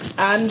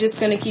 I'm just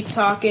going to keep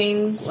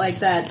talking like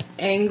that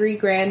angry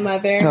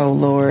grandmother. Oh,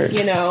 Lord.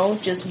 You know,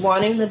 just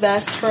wanting the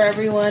best for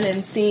everyone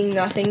and seeing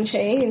nothing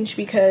change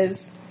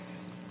because,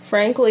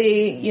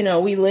 frankly, you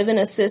know, we live in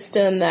a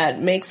system that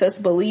makes us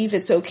believe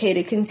it's okay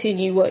to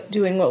continue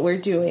doing what we're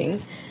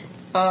doing.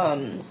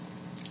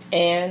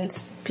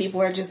 And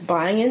people are just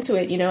buying into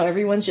it. You know,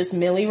 everyone's just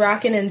milli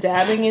rocking and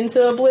dabbing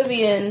into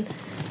oblivion.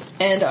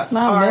 And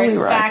are in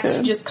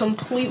fact just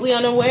completely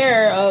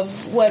unaware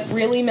of what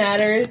really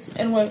matters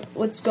and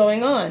what's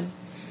going on.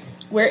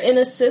 We're in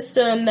a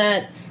system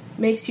that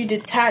makes you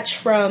detach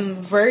from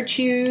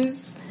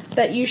virtues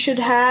that you should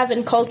have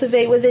and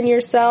cultivate within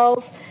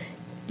yourself,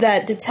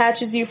 that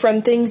detaches you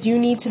from things you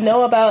need to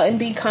know about and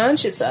be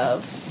conscious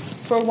of.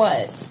 For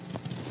what?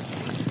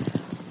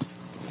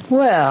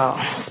 Well,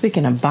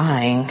 speaking of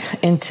buying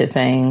into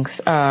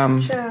things,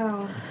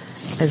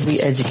 as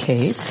we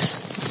educate,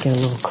 get a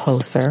little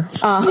closer.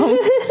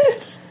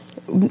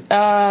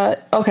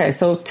 Okay,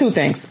 so two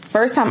things.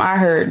 First time I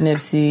heard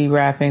Nipsey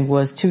rapping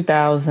was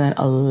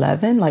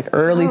 2011, like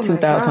early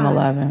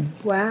 2011.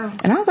 God. Wow.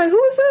 And I was like,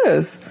 who is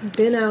this?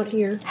 Been out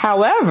here.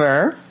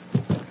 However,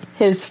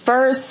 his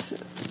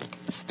first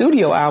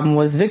studio album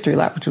was Victory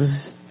Lap, which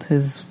was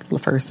his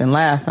first and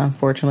last,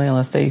 unfortunately,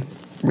 unless they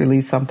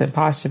released something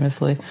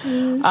posthumously.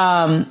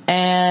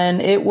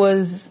 And it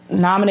was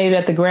nominated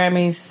at the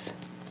Grammys.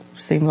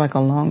 Seemed like a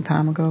long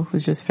time ago. It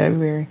was just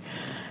February.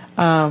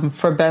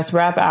 For Best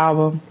Rap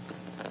Album.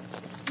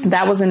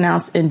 That was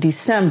announced in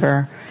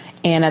December.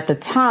 And at the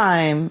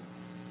time,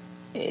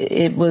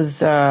 it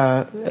was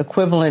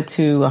equivalent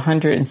to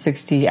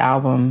 160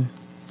 album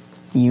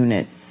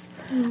units.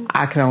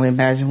 I can only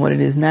imagine what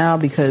it is now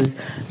because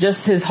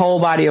just his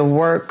whole body of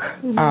work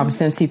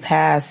since he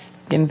passed,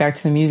 getting back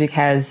to the music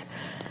has...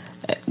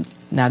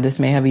 Now, this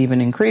may have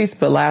even increased,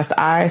 but last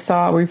I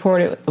saw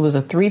reported, it was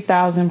a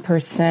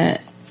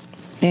 3,000%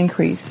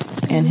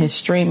 increase in his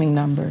streaming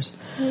numbers.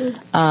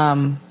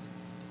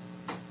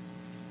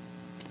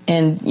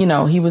 And, you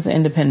know, he was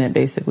independent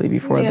basically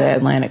before the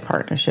Atlantic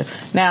Partnership.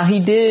 Now, he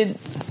did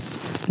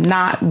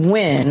not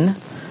win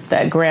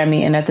that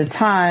Grammy, and at the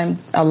time,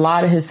 a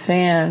lot of his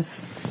fans,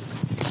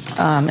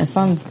 and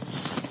some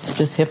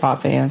just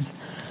hip-hop fans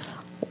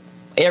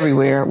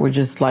everywhere were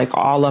just like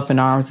all up in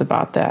arms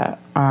about that.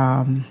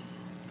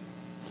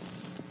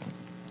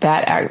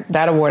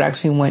 That award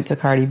actually went to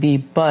Cardi B,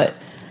 but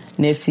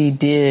Nipsey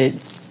did,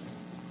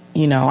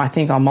 you know, I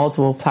think on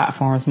multiple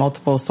platforms,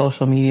 multiple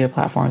social media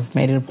platforms,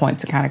 made it a point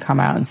to kind of come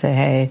out and say,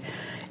 hey,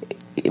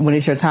 when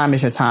it's your time,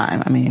 it's your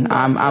time. I mean,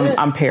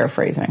 I'm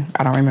paraphrasing.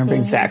 I don't remember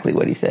exactly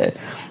what he said,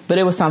 but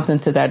it was something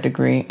to that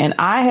degree. And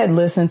I had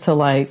listened to,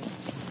 like,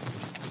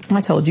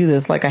 I told you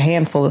this, like a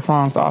handful of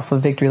songs off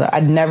of Victory Lap.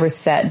 I'd never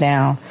sat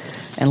down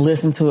and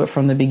listened to it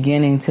from the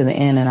beginning to the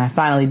end. And I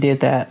finally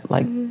did that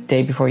like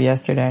day before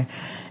yesterday.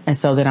 And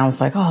so then I was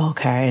like, oh,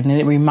 okay. And then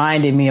it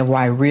reminded me of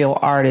why real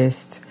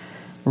artists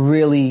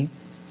really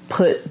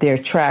put their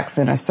tracks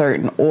in a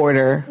certain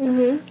order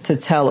to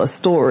tell a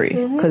story.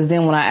 Because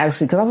then when I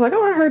was like,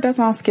 oh, I heard that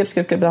song, skip.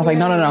 But I was like,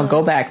 no,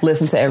 go back,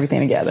 listen to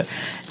everything together.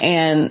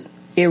 And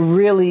it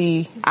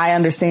really, I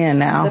understand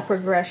now. The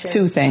progression.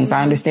 Two things.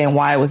 I understand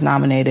why it was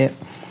nominated.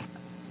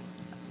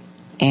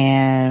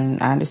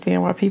 And I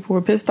understand why people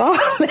were pissed off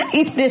that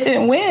he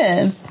didn't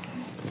win.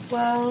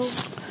 Well,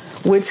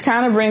 which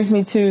kind of brings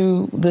me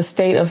to the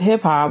state of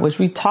hip hop, which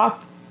we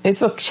talked.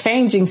 It's a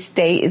changing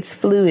state. It's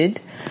fluid.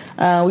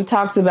 We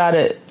talked about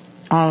it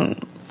on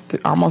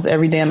almost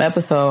every damn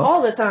episode.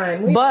 All the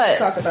time. We but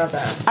talk about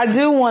that. I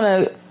do want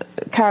to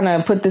kind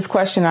of put this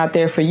question out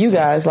there for you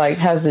guys. Like,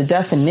 has the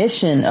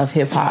definition of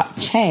hip hop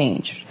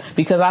changed?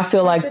 Because I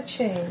feel like it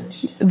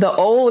changed? The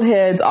old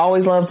heads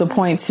always love to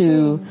point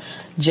to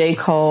J.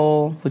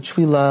 Cole, which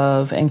we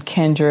love, and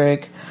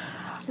Kendrick.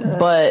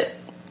 But,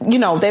 you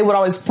know, they would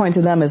always point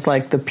to them as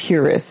like the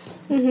purists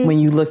when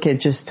you look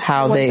at just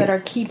how the ones that are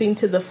keeping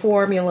to the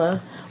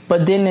formula.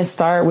 But didn't it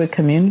start with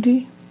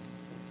community?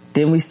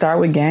 Didn't we start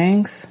with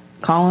gangs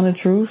calling a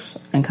truce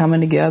and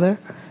coming together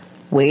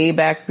way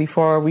back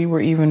before we were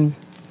even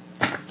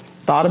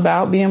thought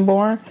about being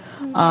born?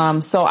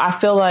 So I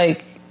feel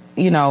like,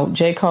 you know,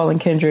 J. Cole and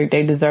Kendrick,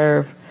 they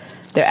deserve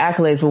their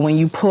accolades. But when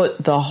you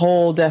put the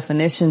whole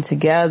definition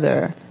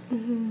together,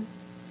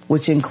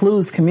 which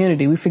includes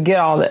community, we forget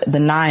all the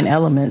 9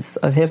 elements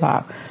of hip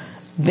hop.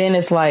 Then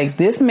it's like,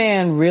 this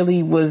man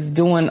really was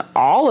doing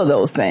all of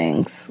those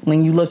things.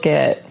 When you look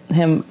at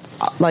him,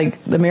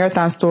 like the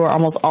Marathon store,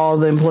 almost all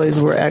the employees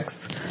were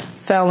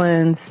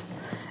ex-felons.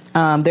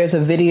 There's a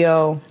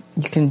video,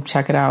 you can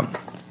check it out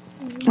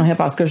on Hip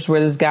Hop Scriptures, where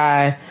this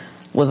guy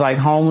was like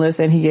homeless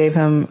and he gave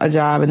him a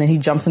job, and then he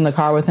jumps in the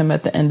car with him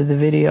at the end of the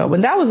video.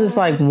 But that was just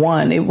like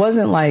one. It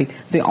wasn't like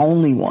the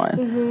only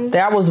one.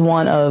 That was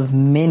one of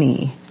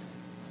many.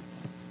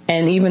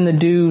 And even the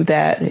dude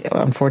that,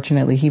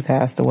 unfortunately, he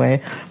passed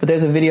away. But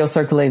there's a video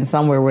circulating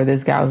somewhere where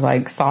this guy was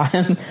like, saw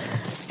him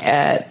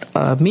at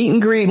a meet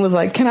and greet and was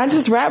like, can I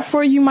just rap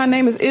for you? My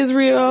name is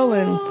Israel.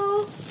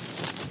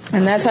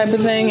 And that type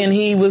of thing. And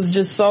he was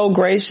just so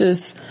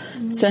gracious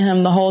to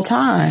him the whole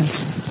time.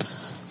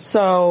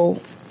 So,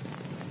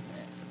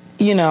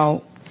 you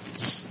know,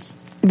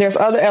 there's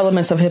other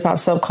elements of hip hop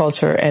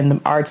subculture and the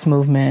arts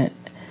movement.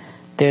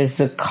 There's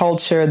the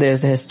culture,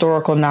 there's the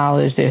historical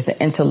knowledge, there's the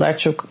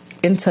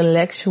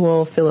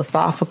intellectual,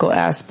 philosophical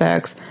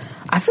aspects.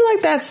 I feel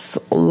like that's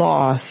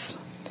lost.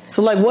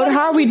 So, like,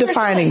 how are we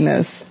defining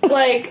this?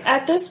 Like,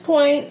 at this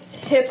point,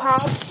 hip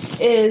hop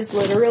is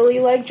literally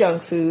like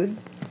junk food.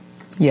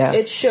 Yes.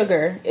 It's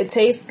sugar. It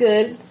tastes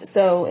good.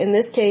 So, in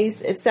this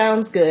case, it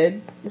sounds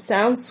good. It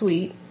sounds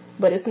sweet,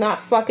 but it's not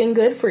fucking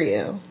good for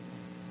you.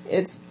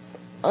 It's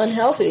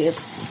unhealthy.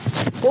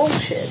 It's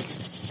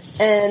bullshit.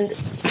 And,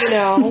 you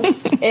know,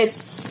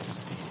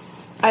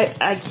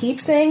 I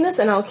keep saying this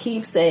and I'll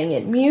keep saying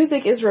it.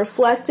 Music is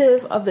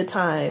reflective of the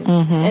time,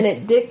 and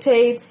it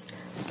dictates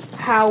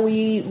how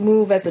we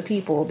move as a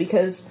people.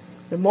 Because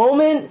the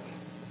moment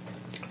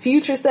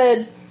Future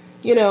said,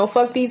 you know,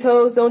 fuck these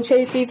hoes, don't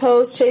chase these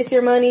hoes, chase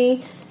your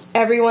money,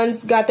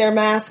 everyone's got their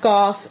mask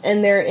off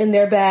and they're in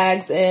their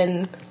bags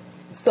and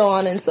so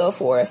on and so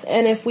forth.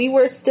 And if we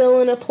were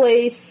still in a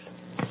place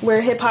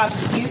where hip hop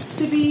used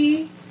to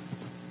be,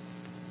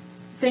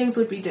 things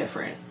would be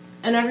different.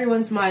 And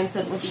everyone's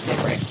mindset would be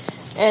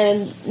different.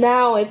 And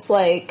now it's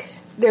like,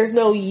 there's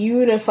no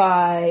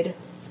unified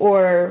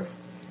subgenre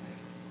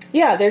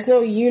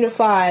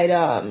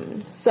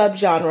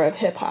of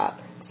hip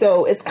hop.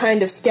 So it's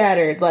kind of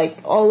scattered. Like,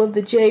 all of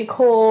the J.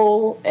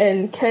 Cole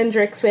and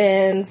Kendrick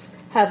fans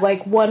have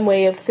like one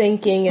way of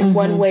thinking and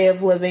one way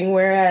of living,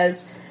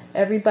 whereas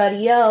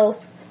everybody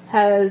else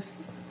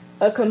has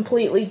a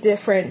completely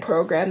different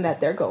program that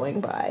they're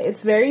going by.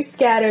 It's very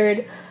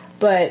scattered,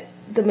 but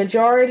the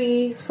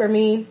majority, for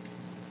me,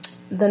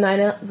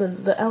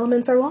 the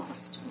elements are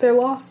lost. They're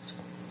lost.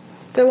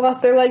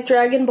 They're like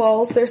Dragon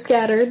Balls. They're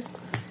scattered.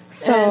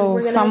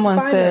 So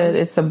someone said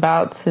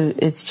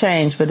it's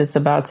changed, but it's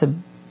about to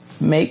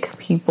make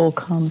people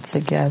come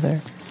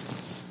together.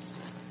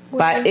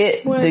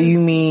 Do you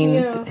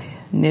mean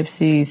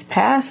Nipsey's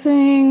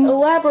passing?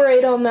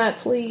 Elaborate on that,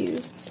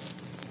 please.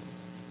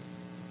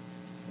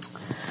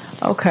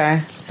 Okay.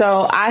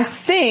 So I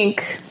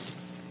think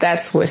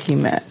that's what he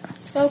meant.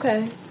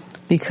 Okay.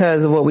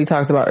 Because of what we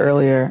talked about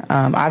earlier.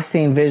 I've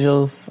seen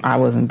visuals. I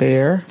wasn't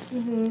there.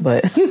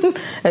 But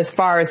as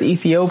far as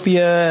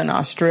Ethiopia and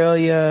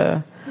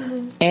Australia,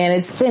 and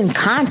it's been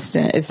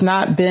constant. It's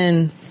not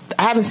been,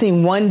 I haven't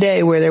seen one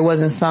day where there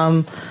wasn't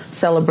some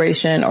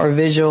celebration or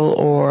visual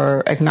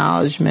or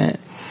acknowledgement.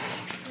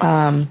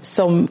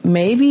 So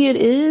maybe it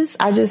is.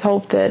 I just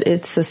hope that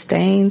it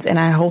sustains, and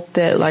I hope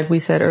that, like we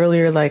said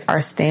earlier, like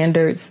our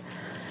standards,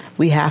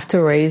 we have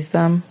to raise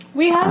them.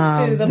 We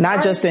have to.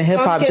 Not just in hip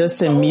hop,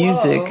 just in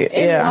music.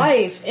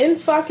 In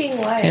fucking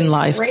life. In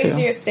life, raise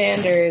too. your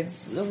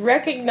standards.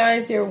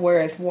 Recognize your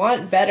worth.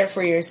 Want better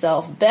for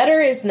yourself. Better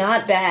is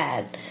not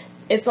bad.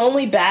 It's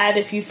only bad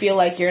if you feel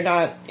like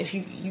if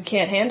you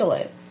can't handle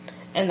it.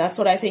 And that's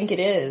what I think it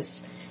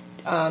is.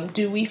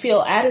 Do we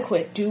feel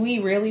adequate? Do we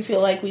really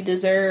feel like we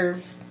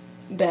deserve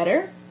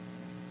better?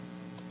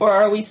 Or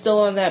are we still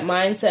on that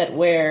mindset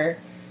where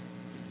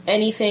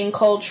anything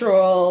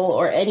cultural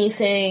or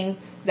anything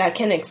that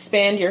can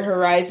expand your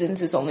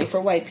horizons is only for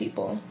white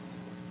people?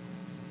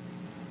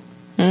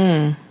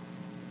 And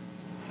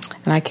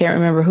I can't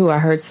remember who. I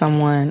heard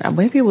someone,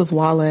 maybe it was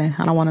Wale,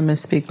 I don't want to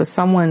misspeak, but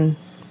someone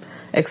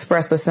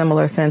expressed a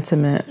similar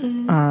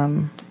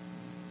sentiment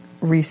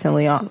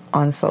recently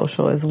on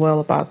social as well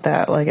about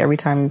that. Like every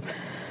time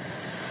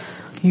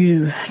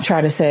you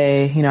try to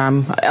say, you know,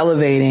 I'm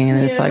elevating,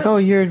 and it's like, oh,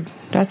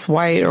 that's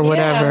white or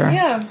whatever.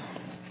 Yeah.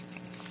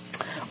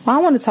 Well, I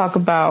want to talk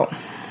about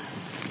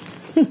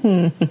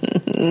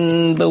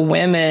the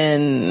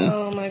women.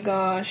 Oh my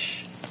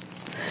gosh.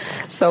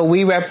 So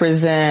we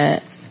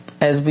represent,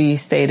 as we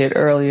stated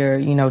earlier,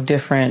 you know,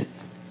 different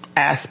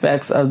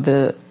aspects of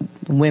the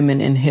women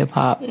in hip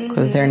hop,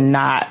 because they're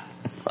not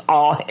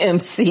all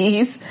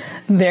MCs.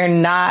 They're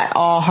not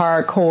all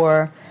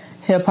hardcore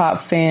hip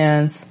hop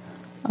fans.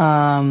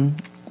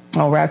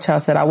 Rap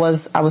Child said, I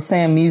was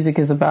saying music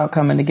is about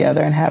coming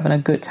together and having a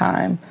good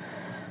time.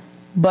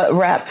 But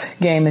rap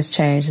game has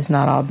changed. It's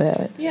not all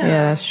bad. Yeah,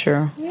 that's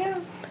true. Yeah.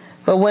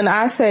 But when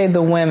I say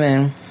the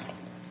women,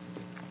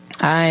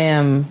 I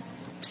am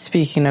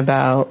speaking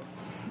about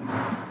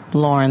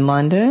Lauren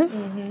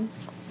London.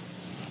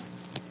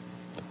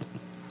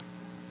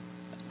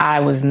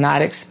 I was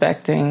not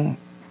expecting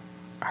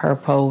her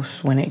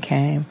post when it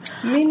came.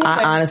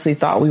 I honestly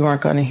thought we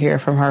weren't going to hear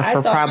from her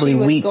for probably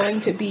weeks. I thought she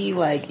was going to be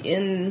like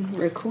in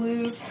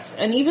recluse,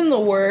 and even the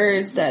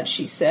words that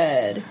she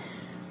said,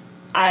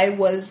 I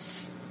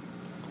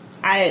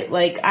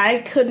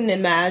couldn't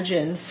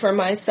imagine for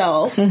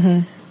myself,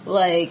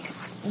 like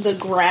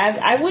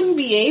I wouldn't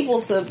be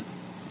able to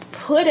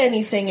put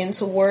anything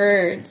into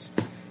words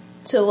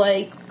to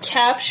like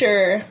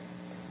capture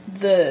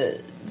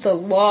the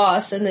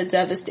loss and the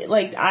devastation.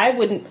 Like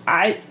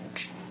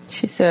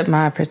she said,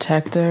 my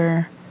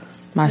protector,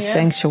 my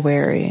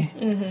sanctuary,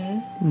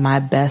 my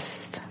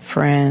best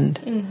friend,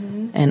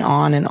 and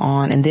on and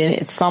on. And then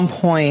at some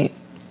point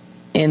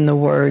in the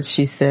words,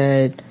 she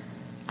said,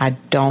 I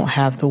don't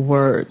have the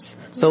words.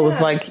 So it was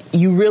like,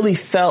 you really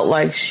felt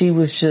like she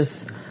was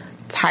just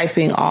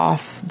typing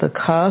off the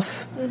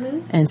cuff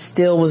and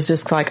still was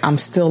just like, I'm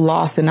still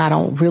lost and I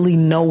don't really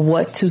know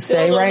what to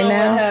say right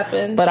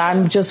now. But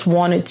I just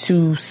wanted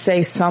to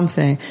say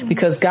something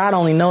because God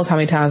only knows how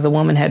many times the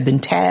woman had been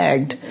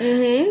tagged,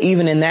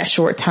 even in that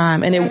short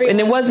time. And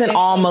it wasn't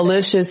all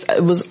malicious.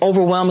 It was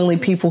overwhelmingly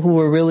people who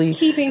were really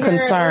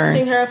concerned.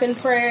 Lifting her up in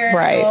prayer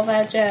and all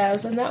that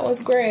jazz. And that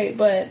was great.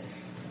 But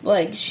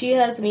like, she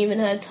hasn't even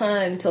had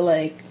time to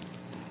like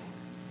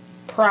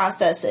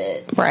process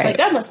it. Right. Like,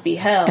 that must be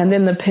hell. And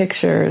then the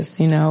pictures,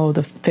 you know,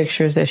 the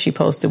pictures that she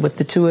posted with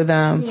the two of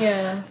them.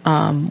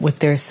 Yeah. With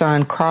their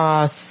son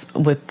Cross,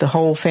 with the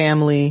whole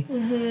family.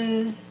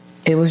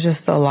 It was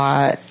just a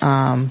lot.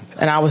 And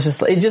I was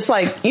just,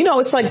 like, you know,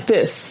 it's like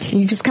this.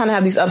 You just kind of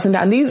have these ups and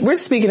downs. We're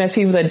speaking as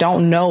people that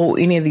don't know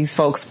any of these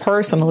folks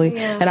personally.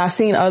 Yeah. And I've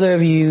seen other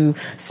of you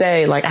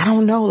say, like, I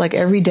don't know, like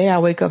every day I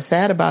wake up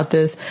sad about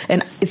this.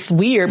 And it's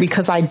weird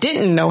because I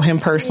didn't know him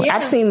personally. Yeah.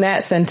 I've seen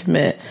that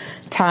sentiment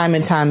time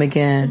and time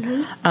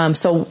again.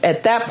 So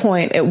at that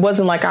point, it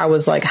wasn't like I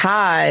was like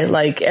high,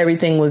 like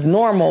everything was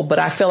normal, but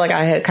I feel like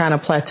I had kind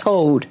of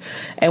plateaued.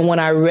 And when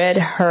I read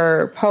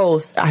her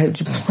post, I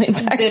just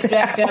went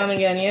back down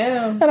again.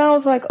 Yeah. And I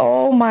was like,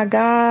 oh my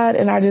God.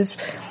 And I just,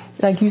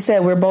 like you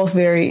said, we're both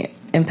very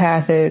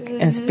empathic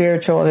and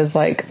spiritual. It's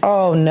like,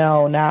 oh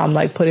no, now I'm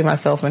like putting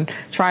myself in,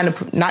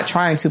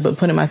 but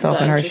putting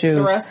myself in her shoes.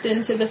 Thrust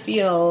into the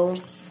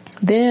feels.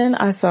 Then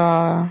I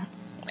saw,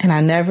 and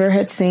I never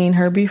had seen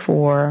her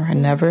before. I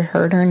never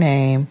heard her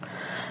name.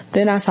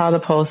 Then I saw the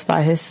post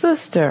by his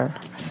sister,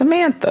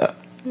 Samantha.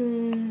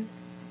 And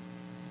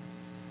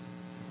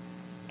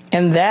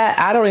that,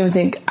 I don't even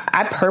think,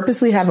 I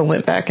purposely haven't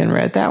went back and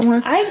read that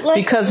one.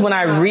 Because when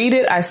I read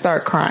it, I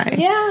start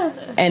crying. Yeah.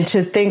 And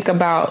to think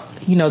about,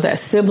 you know, that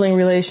sibling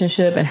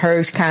relationship and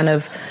her kind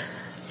of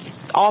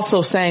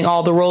also saying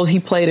all the roles he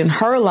played in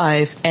her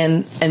life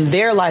and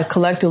their life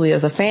collectively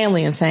as a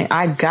family, and saying,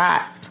 I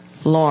got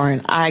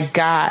Lauren, I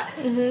got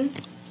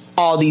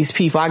all these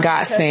people, I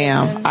got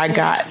Sam, I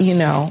got, you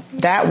know,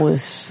 that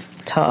was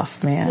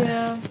tough,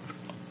 man.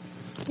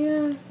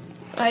 Yeah.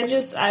 I've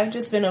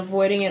just been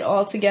avoiding it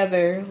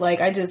altogether. Like,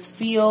 I just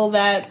feel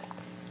that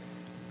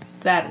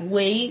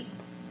weight,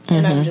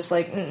 and I'm just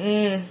like,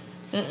 And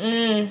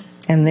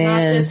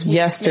then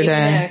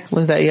yesterday,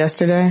 was that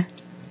yesterday?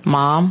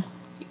 Mom?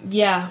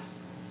 Yeah.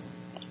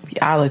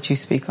 I'll let you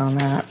speak on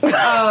that.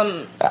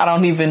 I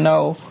don't even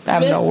know. I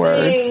have no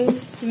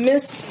words.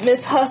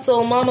 Miss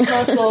Hustle, Mama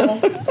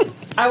Hustle.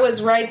 I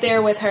was right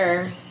there with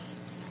her.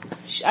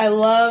 I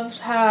loved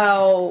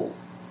how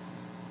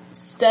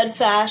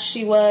steadfast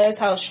she was,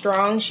 how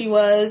strong she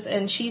was,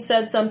 and she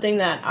said something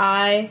that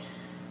I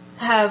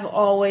have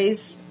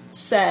always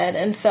said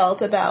and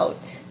felt about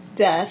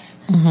death.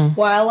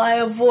 While I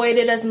avoid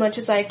it as much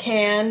as I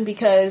can,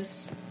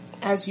 because,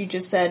 as you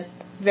just said,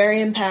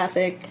 very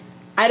empathic.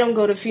 I don't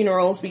go to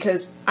funerals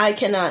because I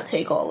cannot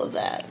take all of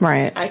that.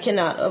 Right. I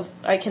cannot,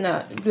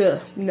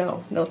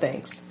 no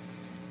thanks.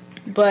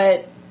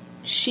 But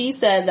she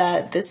said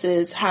that this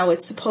is how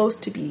it's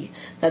supposed to be,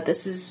 that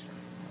this is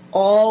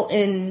all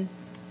in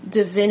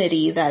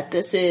divinity, that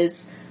this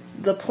is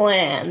the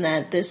plan,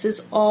 that this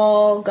is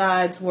all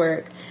God's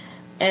work,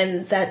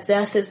 and that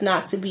death is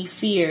not to be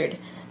feared.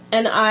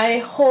 And I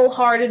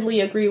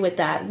wholeheartedly agree with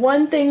that.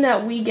 One thing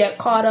that we get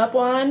caught up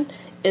on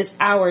is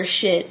our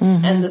shit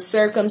and the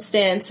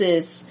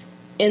circumstances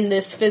in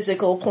this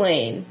physical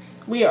plane.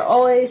 We are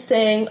always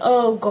saying,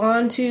 oh,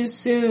 gone too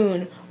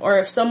soon, or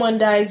if someone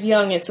dies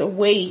young, it's a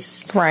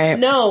waste. Right.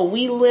 No,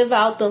 we live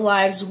out the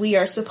lives we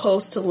are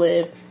supposed to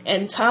live.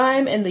 And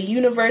time and the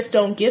universe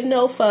don't give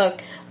no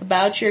fuck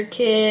about your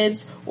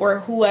kids or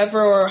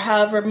whoever or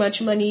however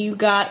much money you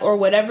got or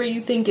whatever you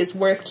think is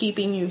worth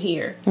keeping you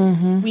here.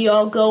 We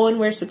all go when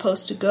we're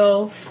supposed to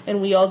go,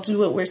 and we all do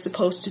what we're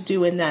supposed to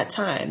do in that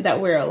time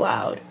that we're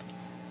allowed.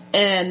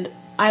 And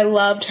I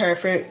loved her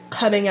for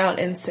coming out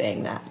and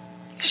saying that.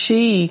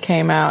 She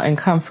came out and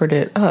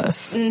comforted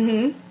us.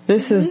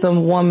 This is the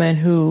woman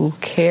who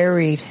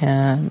carried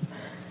him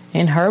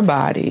in her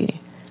body,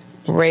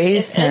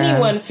 raised him. If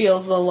anyone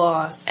feels the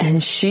loss.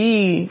 And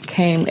she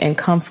came and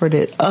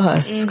comforted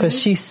us because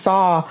she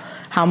saw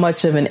how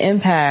much of an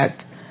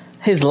impact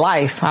his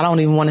life, I don't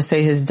even want to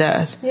say his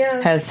death,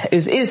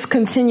 is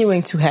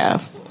continuing to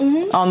have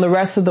on the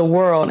rest of the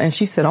world. And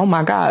she said, oh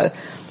my God,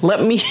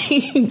 let me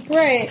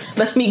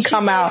let me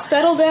come out,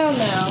 settle down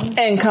now,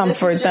 and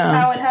comfort this is them. Just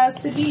how it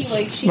has to be.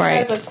 Like, she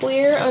has a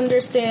clear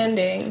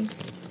understanding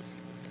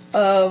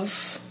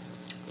of.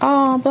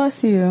 Oh,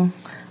 bless you.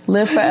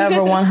 Live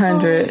Forever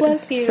 100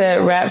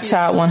 said Rap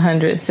Child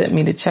 100 sent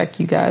me to check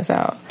you guys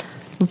out.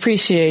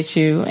 Appreciate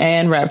you,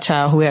 and Rap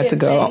Child who had to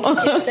go.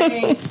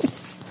 Thanks.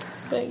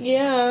 But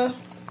yeah,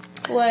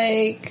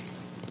 like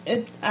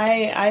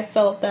I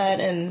felt that,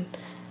 and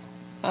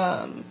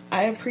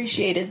I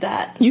apprecited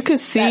that. You could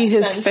see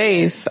his sentiment.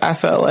 Face. I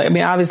felt like, I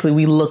mean, obviously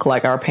we look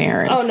like our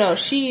parents. Oh no,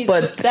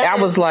 but I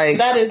was like,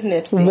 that is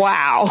Nipsey.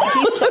 Wow.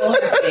 He stole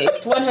her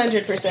face,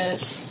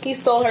 100%. He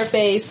stole her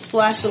face,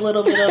 splashed a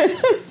little bit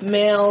of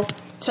male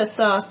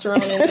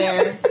testosterone in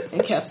there,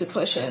 and kept it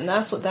pushing.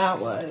 That's what that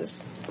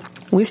was.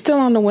 We still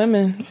on the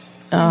women.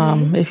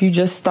 If you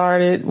just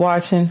started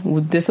watching,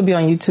 this will be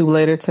on YouTube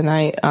later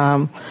tonight.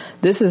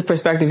 This is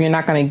perspective you're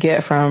not going to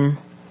get from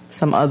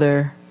some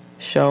other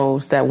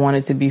shows that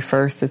wanted to be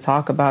first to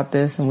talk about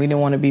this, and we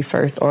didn't want to be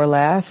first or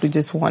last. We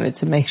just wanted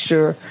to make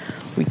sure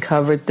we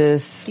covered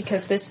this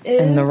because this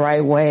is in the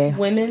right way.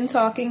 Women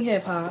talking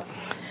hip hop.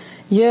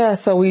 Yeah,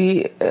 so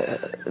we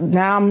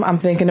now I'm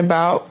thinking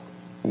about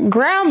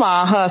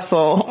Grandma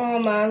Hustle. Oh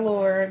my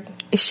Lord.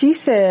 She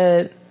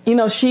said, you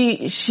know,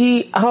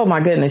 she oh my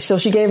goodness. So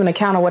she gave an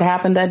account of what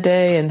happened that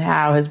day and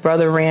how his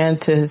brother ran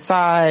to his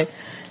side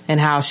and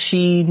how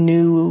she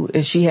knew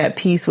and she had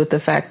peace with the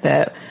fact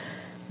that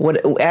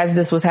as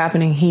this was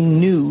happening, he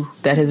knew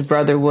that his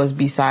brother was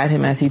beside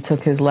him as he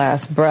took his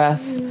last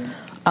breath.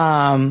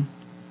 But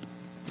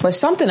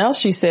something else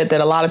she said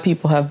that a lot of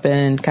people have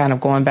been kind of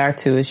going back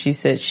to is she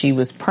said she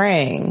was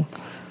praying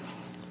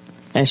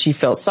and she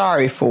felt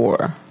sorry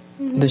for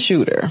the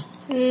shooter.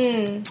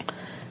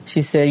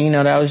 She said, you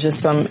know, that was just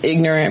some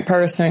ignorant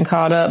person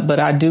caught up, but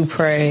I do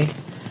pray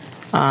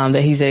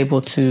that he's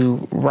able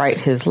to right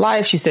his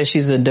life. She said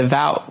she's a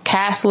devout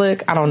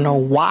Catholic. I don't know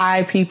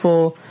why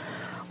people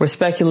were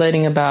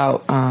speculating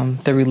about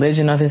the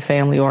religion of his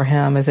family or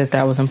him as if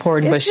that was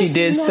important, but she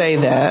did say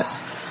that.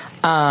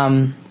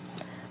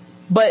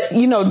 But,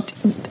 you know,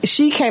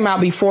 she came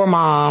out before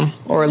Mom,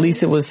 or at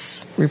least it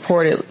was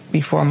reported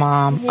before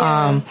Mom.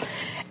 Yeah.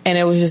 And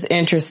it was just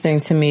interesting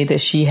to me that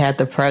she had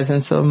the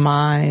presence of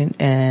mind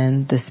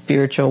and the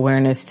spiritual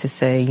awareness to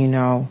say, you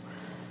know,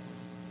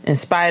 in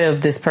spite of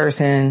this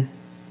person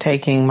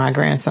taking my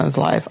grandson's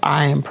life,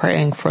 I am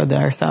praying for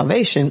their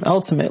salvation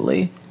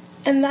ultimately.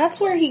 And that's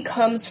where he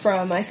comes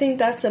from. I think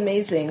that's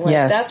amazing.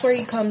 Like, that's where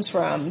he comes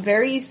from.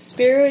 Very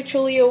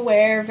spiritually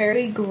aware,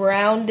 very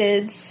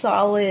grounded,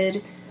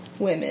 solid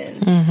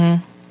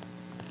women.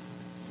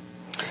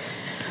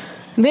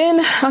 Then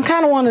I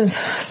kind of want to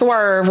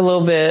swerve a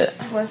little bit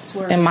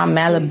in my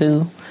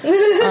Malibu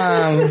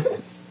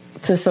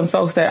to some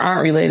folks that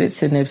aren't related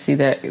to Nipsey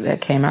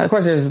that came out. Of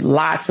course, there's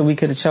lots that we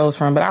could have chose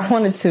from, but I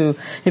wanted to,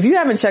 if you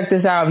haven't checked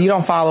this out, if you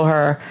don't follow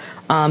her,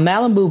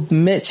 Malibu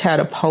Mitch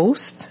had a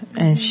post,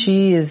 and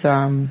she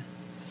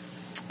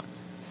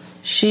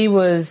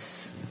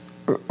was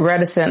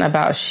reticent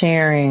about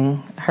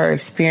sharing her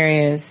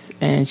experience,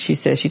 and she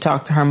said she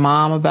talked to her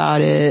mom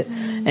about it,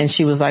 and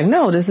she was like,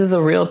 no, this is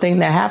a real thing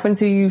that happened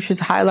to you. You should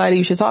highlight it.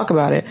 You should talk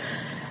about it.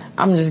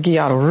 I'm just give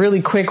y'all a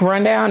really quick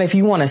rundown. If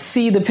you want to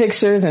see the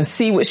pictures and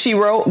see what she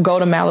wrote, go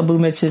to Malibu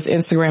Mitch's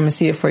Instagram and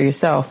see it for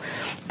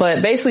yourself.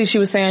 But basically she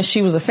was saying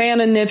she was a fan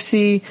of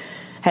Nipsey,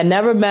 had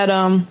never met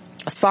him,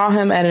 saw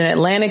him at an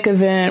Atlantic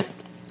event,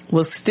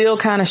 was still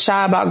kind of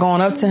shy about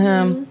going up to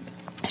him.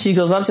 She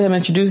goes up to him,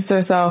 introduces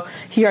herself.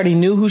 He already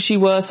knew who she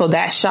was, so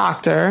that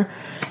shocked her.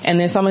 And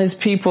then some of his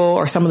people,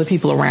 or some of the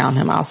people around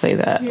him, I'll say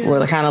that,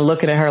 were kind of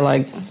looking at her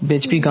like,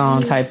 bitch, be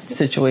gone type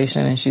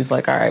situation. And she's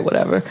like, all right,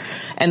 whatever.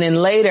 And then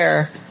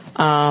later,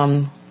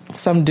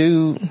 some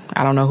dude,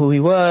 I don't know who he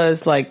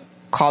was, like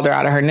called her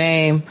out of her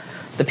name.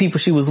 The people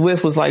she was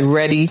with was like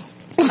ready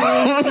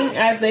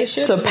as they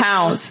should to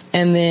pounce.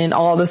 And then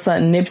all of a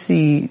sudden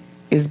Nipsey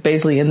is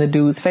basically in the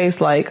dude's face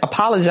like,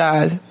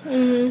 apologize.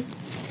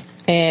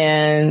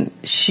 And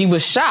she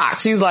was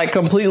shocked. She's like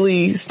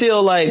completely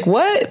still like,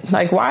 what?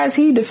 Like, why is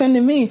he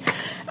defending me?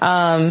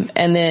 And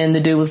then the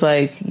dude was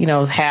like, you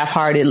know,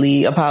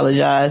 half-heartedly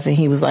apologized. And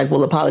he was like,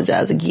 well,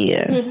 apologize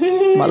again,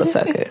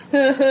 motherfucker.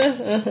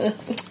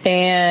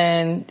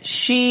 And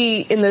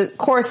she, in the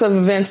course of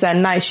events that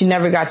night, she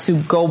never got to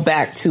go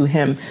back to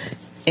him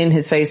in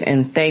his face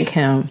and thank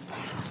him.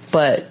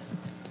 But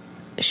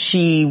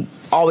she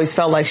always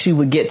felt like she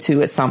would get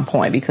to at some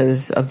point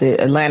because of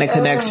the Atlanta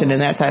connection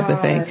and that type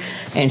of thing.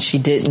 And she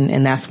didn't.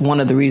 And that's one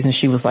of the reasons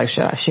she was like,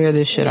 should I share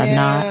this? Should I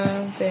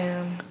not?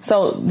 Damn.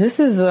 So this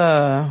is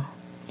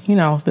you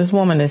know, this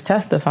woman is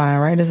testifying,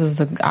 right? This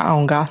is our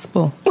own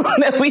gospel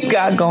that we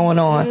got going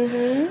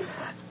on.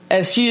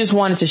 As she just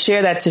wanted to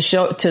share that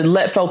to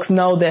let folks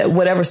know that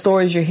whatever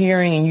stories you're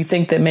hearing and you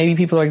think that maybe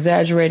people are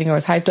exaggerating or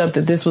it's hyped up,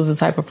 that this was the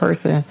type of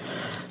person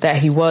that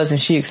he was,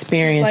 and she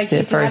experienced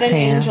it firsthand. Like, he's not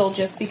an angel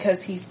just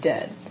because he's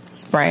dead.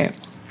 Right.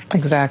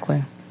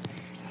 Exactly.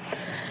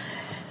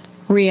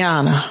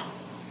 Rihanna.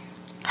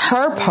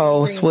 Her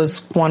post was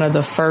one of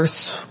the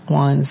first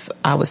ones,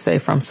 I would say,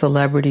 from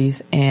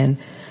celebrities. And,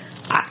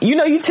 you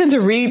know, you tend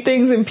to read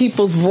things in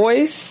people's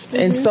voice.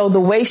 And so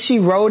the way she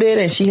wrote it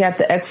and she had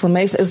the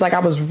exclamation, it's like I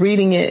was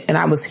reading it and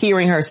I was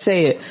hearing her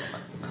say it.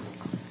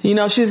 You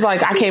know, she's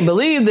like, I can't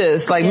believe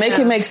this. Like, make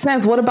it make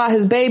sense. What about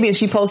his baby? And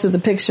she posted the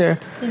picture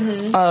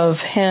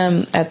of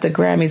him at the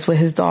Grammys with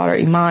his daughter,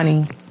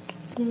 Imani,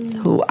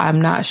 who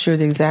I'm not sure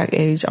the exact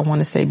age. I want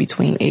to say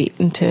between 8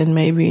 and 10,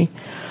 maybe.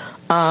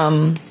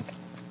 And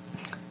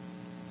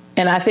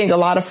I think a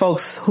lot of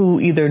folks who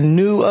either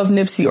knew of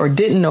Nipsey or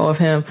didn't know of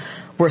him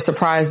were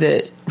surprised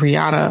that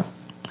Rihanna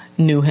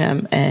knew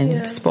him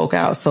and spoke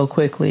out so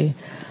quickly.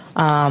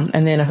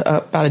 And then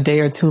about a day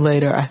or two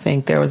later, I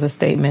think there was a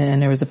statement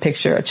and there was a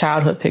picture, a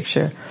childhood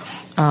picture,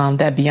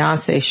 that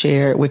Beyonce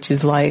shared, which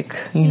is like,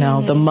 you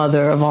know, the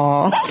mother of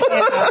all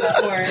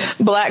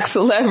black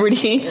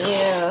celebrity.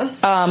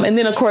 And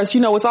then of course,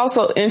 you know, what's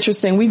also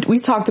interesting, we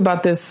talked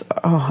about this,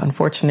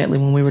 unfortunately,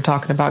 when we were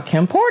talking about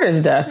Kim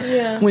Porter's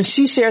death, when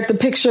she shared the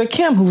picture of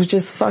Kim, who was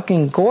just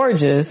fucking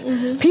gorgeous.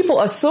 People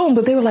assumed,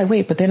 but they were like,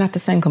 wait, but they're not the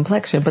same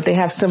complexion, but they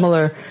have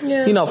similar,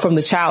 you know, from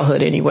the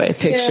childhood anyway,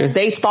 pictures.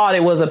 They thought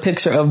it was a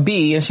picture of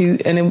B, and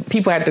then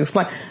people had to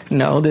explain,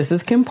 no, this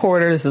is Kim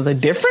Porter. This is a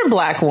different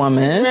black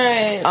woman.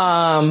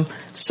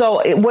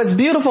 So what's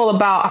beautiful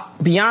about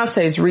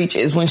Beyonce's reach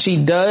is when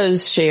she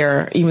does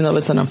share, even though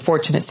it's an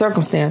unfortunate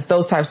circumstance,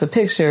 those types of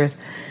pictures,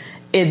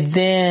 it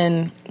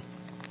then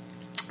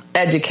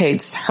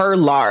educates her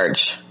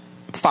large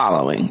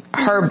following,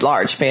 her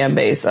large fan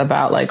base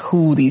about like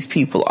who these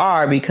people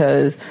are,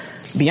 because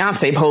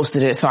Beyonce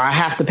posted it, so I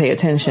have to pay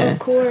attention. Of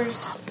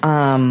course.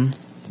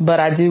 But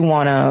I do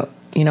want to,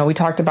 you know, we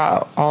talked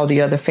about all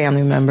the other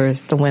family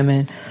members, the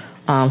women,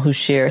 who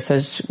share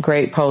such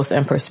great posts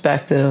and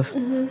perspective.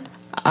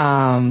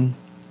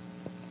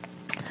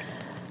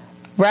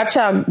 Rap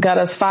Child got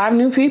us 5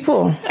 new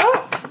people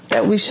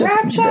that we should,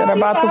 that are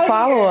about to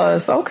follow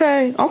us.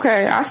 Okay.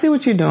 I see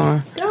what you're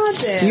doing.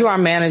 You are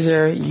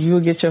manager. You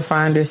will get your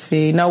finder's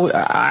fee. No,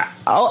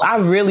 I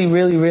really,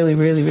 really, really,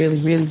 really, really,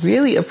 really,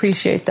 really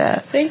appreciate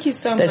that. Thank you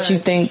so much. That you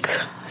think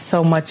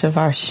so much of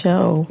our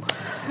show.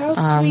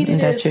 How sweet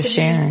it that is you're to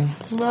sharing.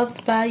 Be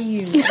loved by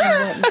you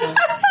and whatnot.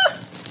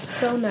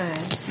 So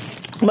nice.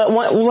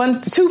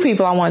 But two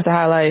people I wanted to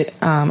highlight,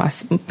 I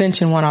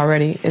mentioned one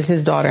already, is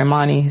his daughter,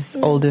 Imani, his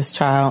oldest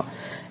child.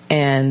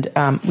 And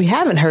we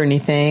haven't heard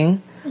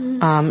anything.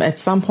 At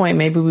some point,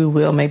 maybe we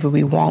will, maybe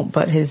we won't.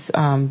 But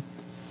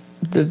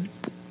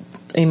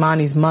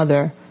Imani's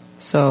mother,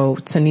 so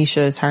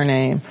Tanisha is her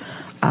name,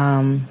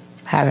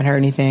 haven't heard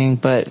anything.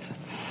 But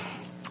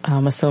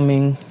I'm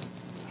assuming,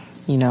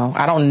 you know,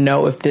 I don't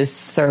know if this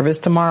service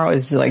tomorrow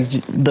is like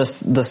the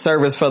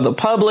service for the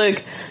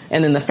public,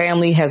 and then the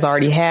family has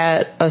already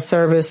had a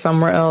service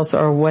somewhere else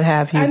or what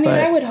have you. I mean,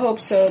 I would hope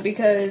so,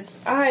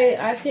 because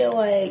I feel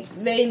like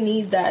they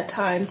need that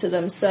time to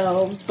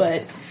themselves.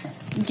 But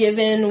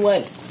given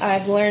what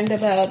I've learned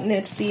about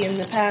Nipsey in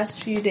the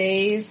past few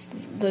days,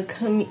 the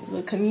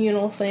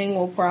communal thing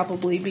will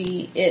probably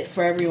be it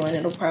for everyone.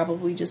 It'll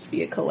probably just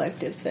be a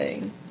collective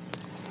thing.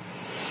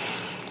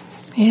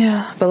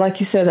 Yeah, but like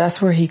you said,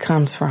 that's where he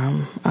comes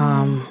from.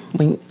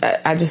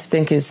 I just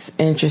think it's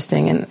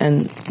interesting,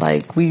 and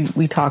like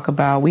we talk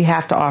about, we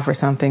have to offer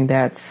something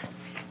that's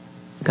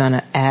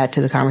gonna add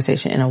to the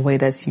conversation in a way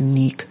that's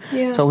unique.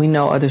 Yeah. So we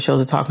know other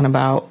shows are talking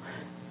about,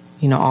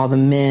 you know, all the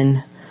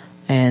men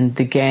and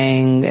the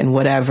gang and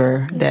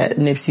whatever that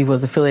Nipsey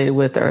was affiliated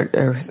with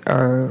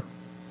or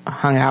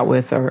hung out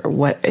with, or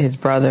what, his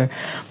brother.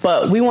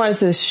 But we wanted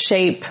to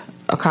shape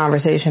a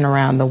conversation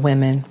around the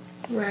women.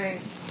 Right.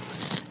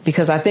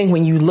 Because I think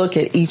when you look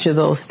at each of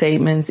those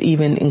statements,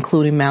 even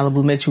including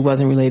Malibu Mitch, who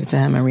wasn't related to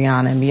him, and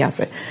Rihanna and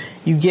Beyonce,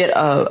 you get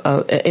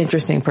an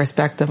interesting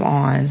perspective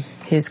on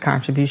his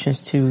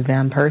contributions to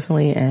them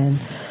personally and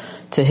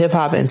to hip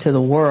hop and to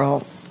the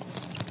world.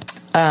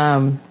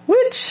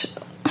 Which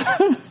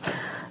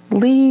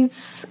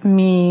leads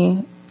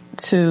me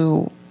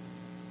to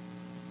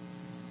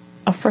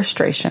a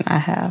frustration I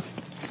have.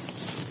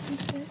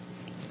 Okay.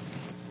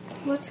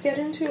 Let's get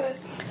into it.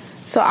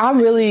 So I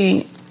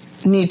really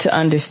need to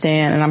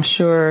understand, and I'm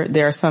sure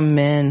there are some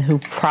men who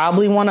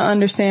probably want to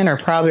understand or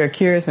probably are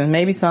curious, and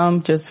maybe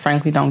some just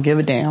frankly don't give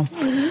a damn.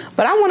 Mm-hmm.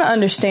 But I want to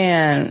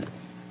understand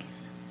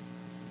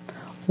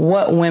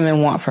what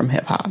women want from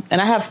hip hop. And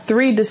I have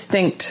 3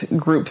 distinct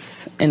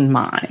groups in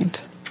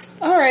mind.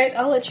 All right,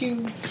 I'll let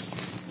you.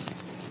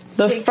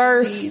 The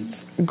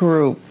first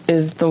group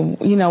is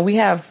we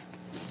have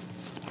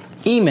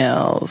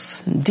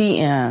emails,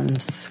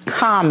 DMs,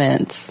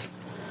 comments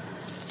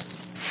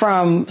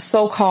from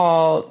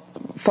so-called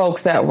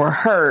folks that were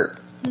hurt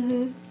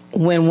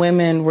when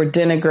women were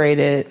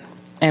denigrated,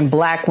 and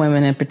black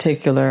women in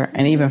particular,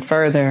 and even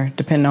further,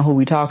 depending on who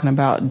we're talking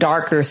about,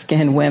 darker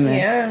skinned women.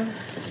 Yeah.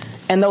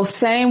 And those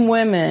same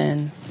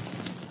women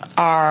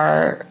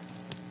are,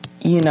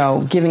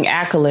 giving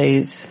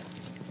accolades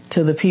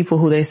to the people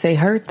who they say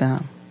hurt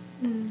them.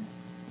 Mm.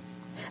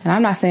 And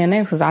I'm not saying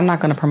names because I'm not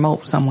going to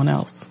promote someone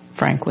else,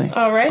 frankly.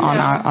 All right.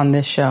 On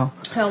this show.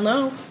 Hell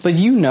no. But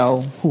you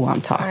know who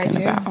I'm talking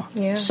about.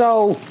 Yeah.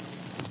 So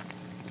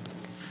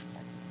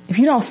if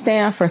you don't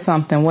stand for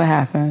something, what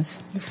happens?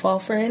 You fall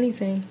for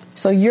anything.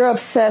 So you're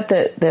upset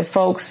that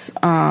folks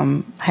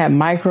have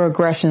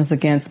microaggressions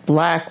against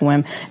black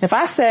women. If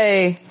I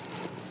say,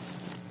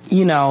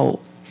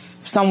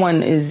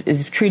 someone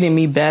is treating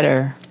me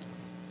better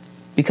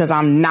because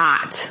I'm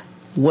not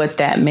what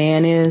that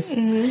man is,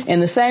 in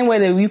the same way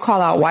that you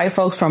call out white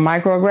folks for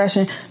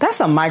microaggression, that's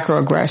a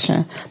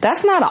microaggression.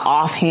 That's not an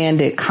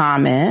offhanded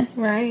comment.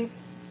 Right.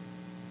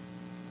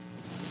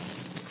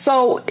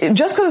 So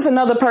just because it's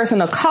another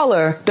person of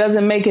color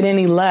doesn't make it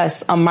any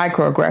less a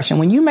microaggression.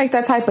 When you make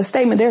that type of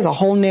statement, there's a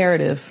whole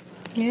narrative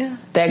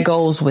that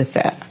goes with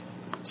that.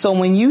 So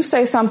when you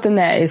say something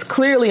that is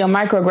clearly a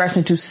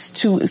microaggression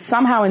to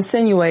somehow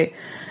insinuate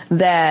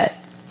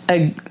that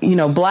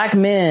black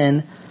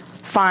men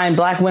find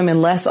black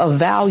women less of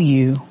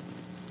value,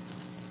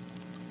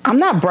 I'm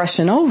not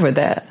brushing over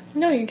that.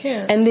 No, you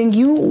can't. And then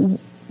you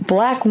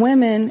black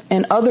women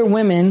and other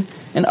women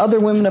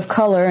of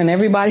color and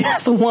everybody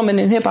that's a woman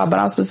in hip hop, but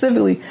I'm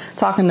specifically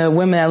talking to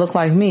women that look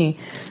like me,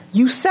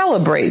 you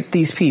celebrate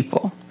these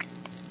people.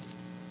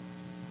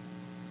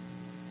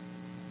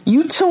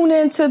 You tune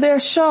into their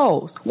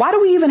shows. Why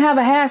do we even have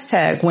a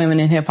hashtag women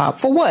in hip hop?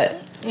 For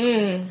what?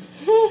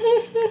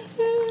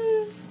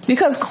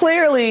 Because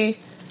clearly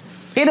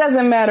it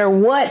doesn't matter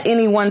what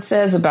anyone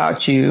says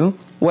about you,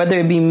 whether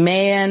it be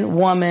man,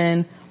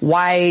 woman,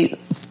 white,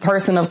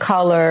 person of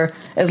color,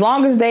 as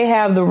long as they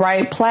have the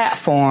right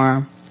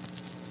platform,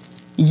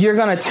 you're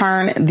going to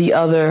turn the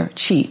other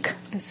cheek.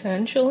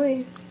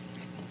 Essentially.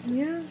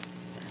 Yeah.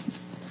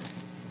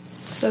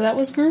 So that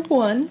was group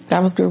 1.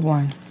 That was group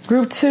 1.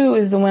 Group 2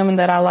 is the women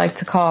that I like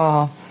to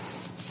call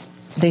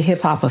the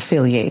hip hop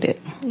affiliated.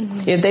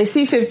 Mm-hmm. If they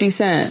see 50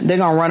 Cent, they're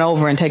going to run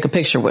over and take a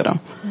picture with him.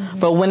 Mm-hmm.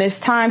 But when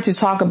it's time to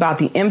talk about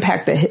the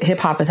impact that hip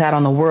hop has had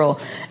on the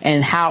world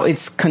and how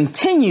it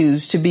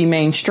continues to be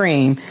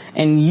mainstream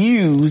and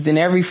used in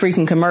every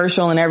freaking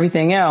commercial and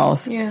everything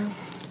else,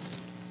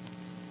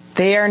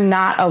 they are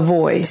not a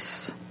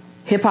voice.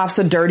 Hip hop's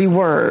a dirty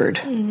word.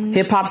 Mm-hmm.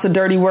 Hip hop's a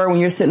dirty word when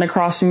you're sitting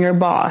across from your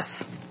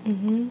boss.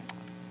 Mm-hmm.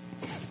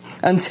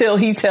 Until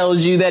he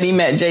tells you that he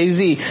met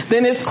Jay-Z.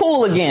 Then it's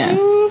cool again.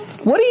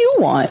 What do you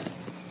want?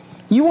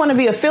 You want to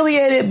be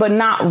affiliated, but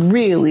not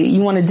really.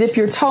 You want to dip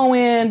your toe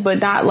in, but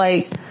not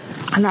like,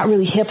 I'm not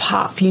really hip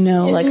hop,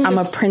 like I'm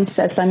a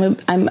princess.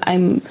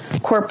 I'm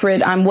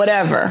corporate. I'm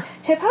whatever.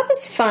 Hip hop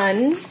is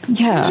fun.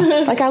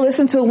 Yeah. Like I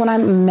listen to it when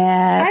I'm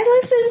mad. I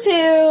listen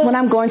to when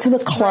I'm going to the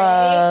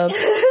club.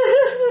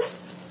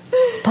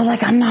 But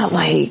like, I'm not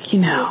like,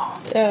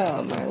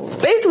 Oh, my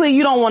Lord. Basically,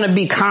 you don't want to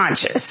be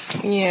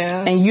conscious.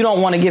 Yeah. And you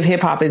don't want to give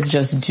hip hop its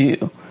just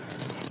due.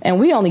 And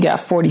we only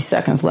got 40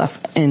 seconds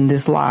left in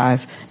this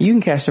live. You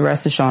can catch the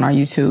rest of the show on our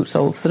YouTube.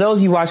 So for those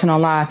of you watching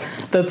on live,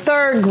 the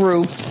third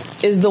group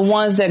is the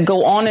ones that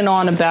go on and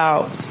on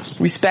about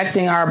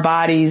respecting our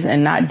bodies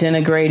and not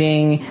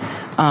denigrating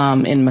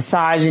and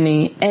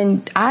misogyny.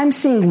 And I'm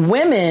seeing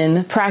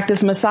women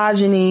practice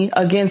misogyny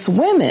against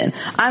women.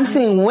 I'm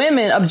seeing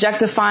women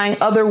objectifying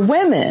other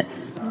women.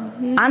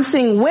 I'm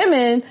seeing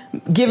women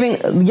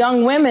giving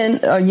young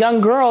women,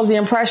 young girls the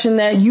impression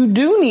that you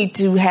do need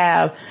to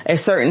have a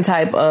certain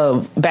type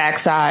of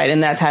backside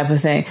and that type of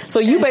thing.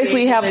 So you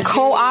basically have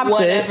co-opted.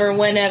 Whatever,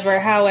 whenever,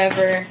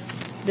 however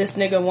this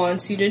nigga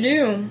wants you to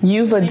do.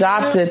 You've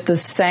adopted the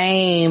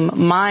same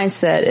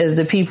mindset as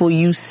the people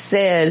you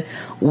said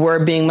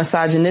were being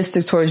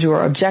misogynistic towards you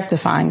or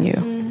objectifying you.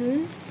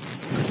 Mm-hmm.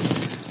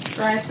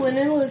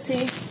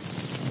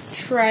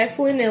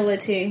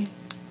 Triflinility.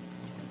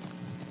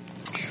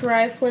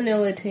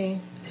 Triflanility.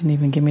 Didn't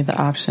even give me the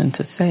option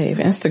to save.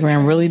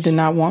 Instagram really did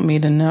not want me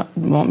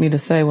to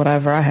say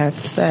whatever I had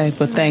to say,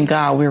 but thank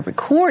God we're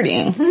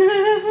recording.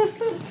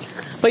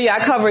 But yeah, I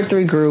covered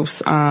 3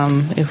 groups.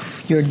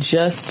 If you're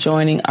just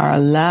joining our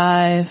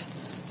live,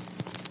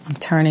 I'm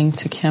turning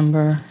to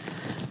Kimber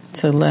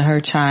to let her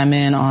chime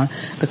in on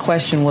the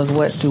question was,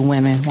 what do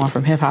women want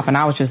from hip hop? And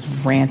I was just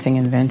ranting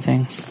and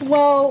venting.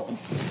 Well,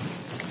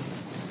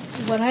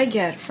 what I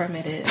get from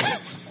it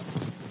is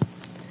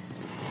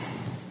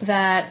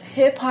that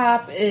hip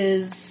hop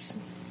is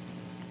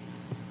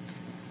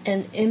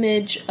an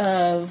image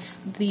of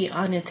the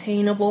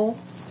unattainable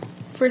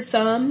for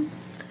some.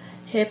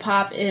 Hip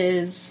hop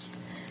is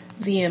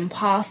the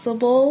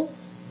impossible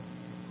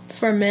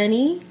for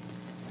many.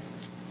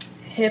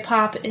 Hip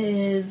hop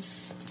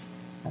is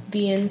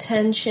the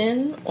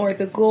intention or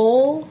the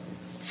goal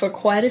for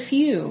quite a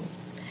few.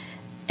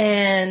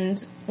 And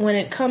when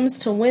it comes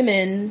to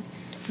women,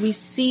 we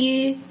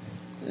see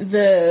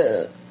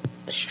the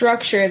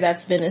structure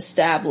that's been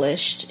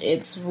established.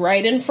 It's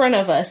right in front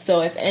of us.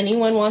 So if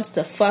anyone wants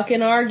to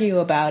fucking argue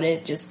about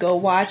it, just go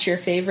watch your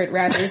favorite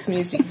rapper's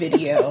music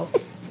video.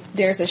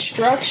 There's a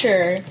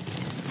structure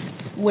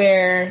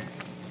where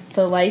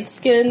the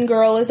light-skinned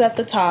girl is at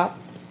the top.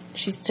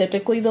 She's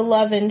typically the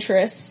love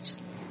interest.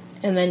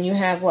 And then you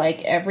have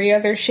like every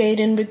other shade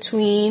in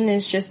between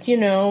is just,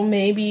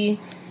 maybe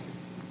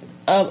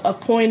a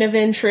point of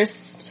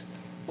interest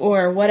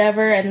or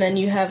whatever. And then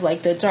you have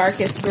like the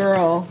darkest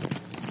girl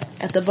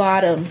at the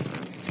bottom,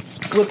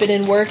 whipping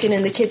and working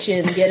in the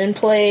kitchen, getting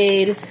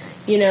played,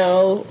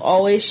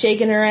 always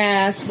shaking her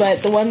ass.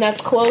 But the one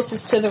that's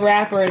closest to the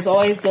rapper is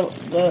always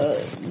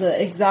the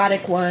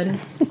exotic one,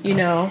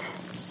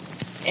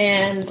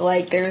 And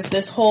like there's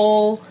this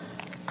whole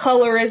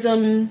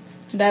colorism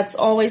that's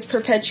always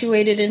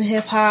perpetuated in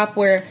hip hop,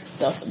 where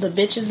the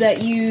bitches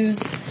that use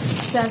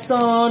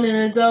Sazon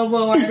and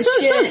Adobo are the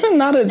shit.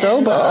 Not Adobo.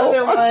 And the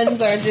other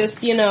ones are just,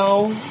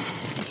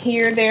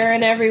 here, there,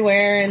 and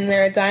everywhere, and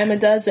they're a dime a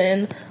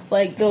dozen.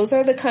 Like, those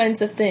are the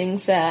kinds of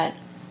things that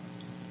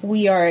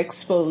we are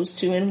exposed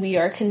to and we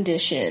are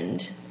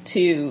conditioned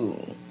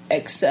to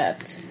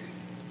accept.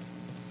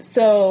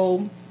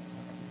 So,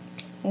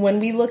 when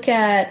we look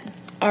at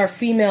our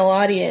female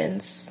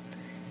audience,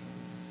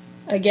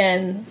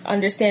 again,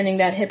 understanding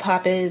that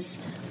hip-hop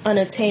is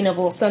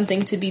unattainable,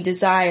 something to be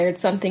desired,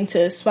 something to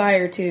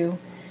aspire to,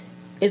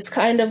 it's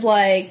kind of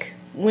like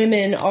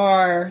women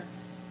are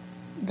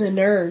the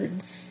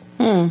nerds.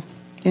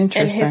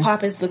 Interesting. And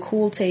hip-hop is the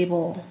cool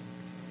table.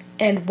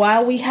 And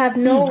while we have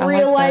no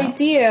real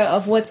idea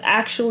of what's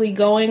actually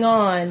going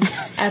on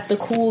at the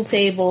cool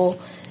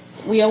table,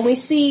 we only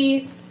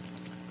see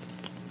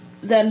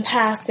them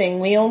passing.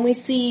 We only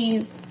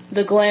see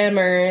the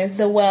glamour,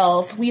 the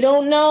wealth. We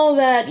don't know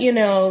that,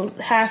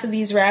 half of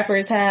these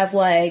rappers have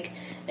like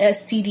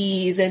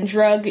STDs and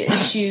drug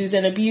issues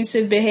and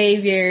abusive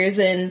behaviors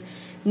and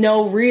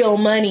no real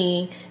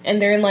money, and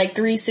they're in like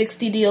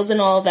 360 deals and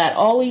all of that.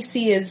 All we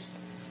see is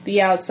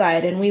the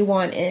outside, and we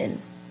want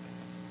in.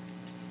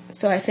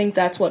 So I think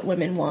that's what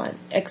women want.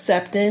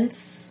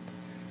 Acceptance,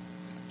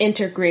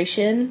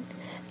 integration,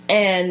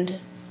 and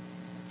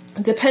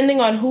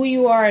depending on who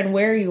you are and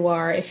where you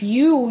are, if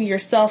you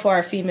yourself are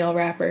a female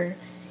rapper,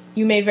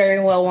 you may very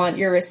well want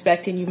your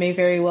respect and you may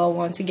very well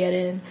want to get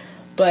in,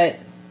 but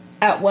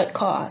at what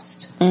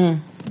cost?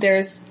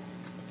 There's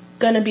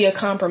going to be a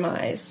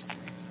compromise.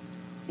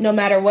 No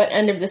matter what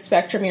end of the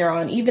spectrum you're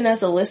on, even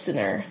as a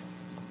listener,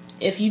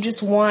 if you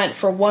just want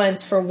for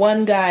once for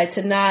one guy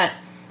to not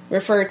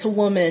refer to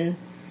women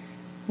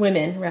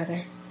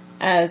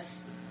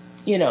as,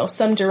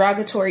 some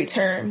derogatory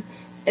term,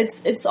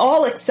 it's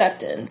all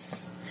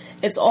acceptance.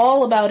 It's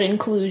all about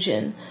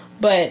inclusion.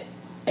 But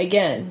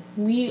again,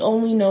 we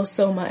only know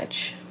so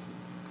much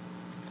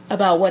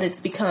about what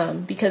it's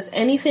become, because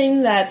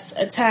anything that's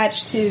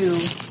attached to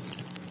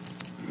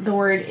the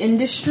word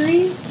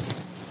industry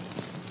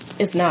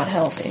is not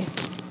healthy.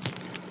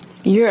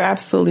 You're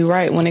absolutely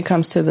right. When it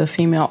comes to the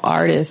female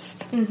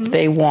artists,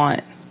 they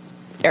want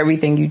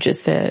everything you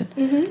just said.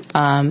 And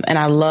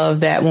I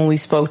love that when we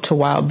spoke to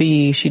Wild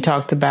B, she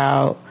talked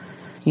about,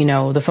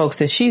 the folks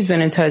that she's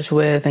been in touch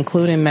with,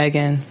 including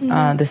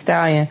Megan Thee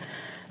Stallion,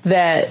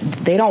 that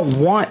they don't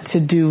want to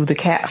do the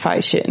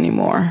catfight shit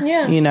anymore.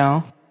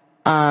 Yeah.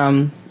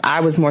 I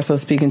was more so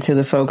speaking to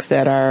the folks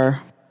that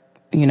are,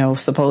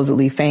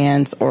 supposedly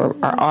fans or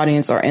our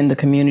audience or in the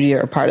community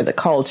or part of the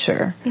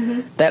culture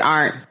that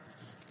aren't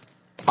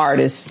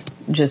artists,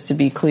 just to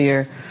be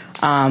clear.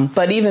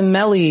 But even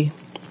Melly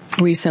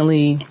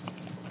recently,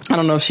 I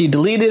don't know if she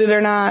deleted it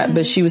or not,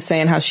 but she was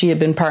saying how she had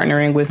been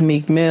partnering with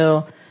Meek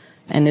Mill,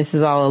 and this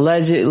is all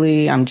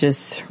allegedly. I'm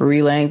just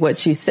relaying what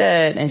she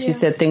said, and she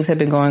said things had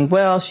been going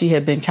well. She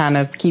had been kind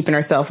of keeping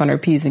herself on her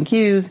P's and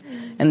Q's,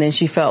 and then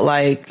she felt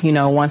like,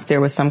 once there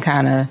was some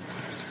kind of,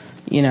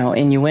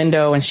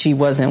 innuendo and she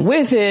wasn't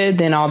with it,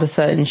 then all of a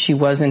sudden she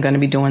wasn't going to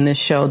be doing this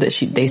show that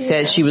they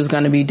said she was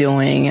going to be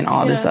doing and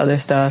all this other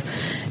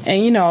stuff.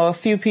 And, a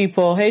few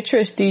people, hey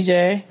Trish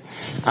DJ,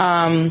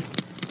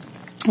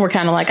 were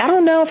kind of like, I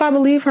don't know if I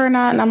believe her or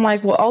not. And I'm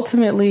like, well,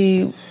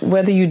 ultimately,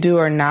 whether you do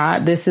or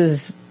not, this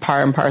is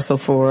part and parcel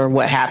for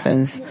what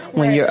happens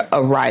when you're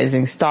a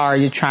rising star.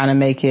 You're trying to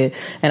make it.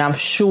 And I'm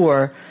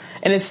sure,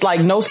 and it's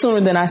like no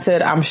sooner than I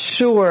said, I'm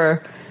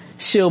sure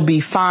she'll be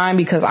fine,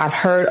 because I've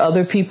heard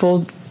other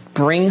people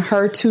bring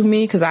her to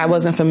me, because I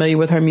wasn't familiar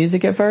with her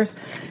music at first.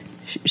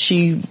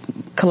 She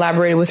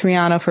collaborated with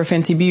Rihanna for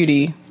Fenty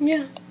Beauty.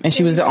 Yeah. And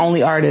she was the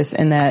only artist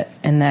in that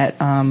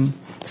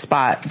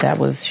spot that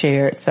was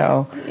shared.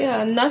 So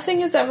yeah,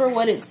 nothing is ever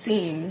what it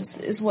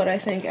seems, is what I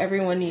think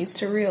everyone needs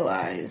to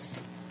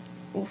realize.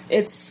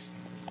 It's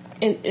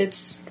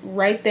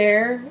right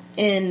there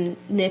in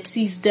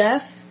Nipsey's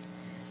death,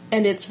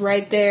 and it's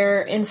right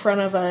there in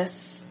front of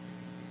us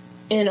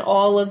in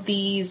all of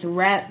these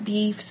rap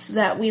beefs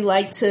that we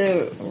like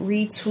to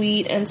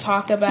retweet and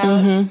talk about.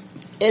 Mm-hmm.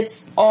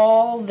 It's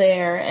all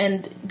there,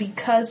 and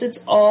because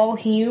it's all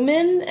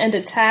human and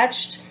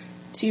attached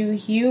to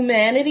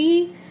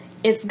humanity,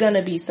 it's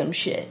gonna be some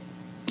shit.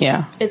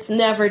 Yeah. It's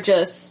never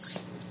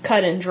just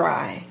cut and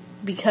dry,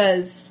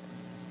 because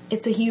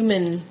it's a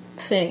human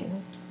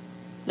thing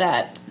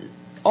that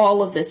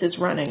all of this is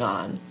running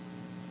on.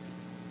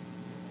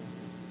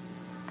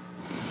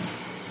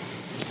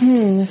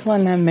 Just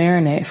letting that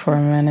marinate for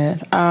a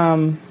minute.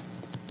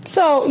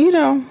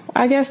 So,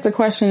 I guess the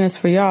question is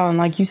for y'all, and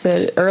like you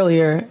said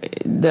earlier,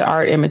 the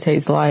art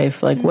imitates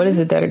life. Like, what is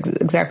it that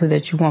exactly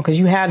that you want? Because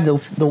you have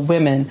the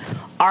women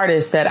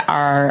artists that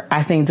are,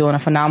 I think, doing a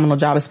phenomenal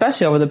job,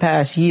 especially over the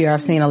past year.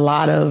 I've seen a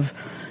lot of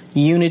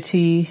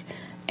unity,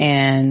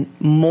 and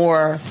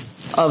more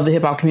of the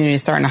hip hop community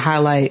is starting to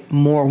highlight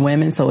more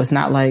women. So it's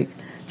not like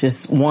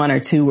just one or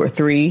two or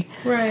three.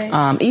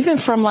 Right. Even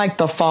from like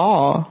the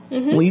fall,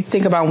 when you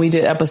think about when we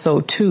did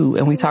episode 2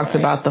 and we talked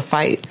about the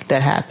fight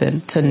that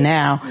happened to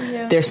now,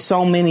 there's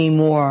so many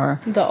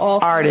more the all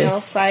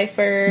artists.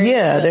 Cypher.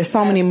 Yeah, there's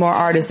so many more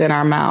artists in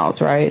our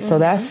mouths, right? So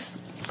that's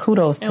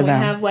kudos to them.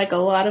 And we have like a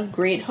lot of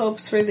great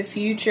hopes for the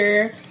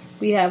future.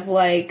 We have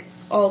like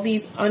all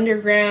these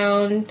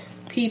underground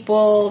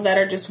people that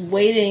are just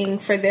waiting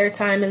for their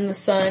time in the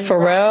sun.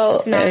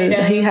 Pharrell,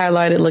 he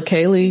highlighted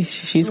LaKaylee.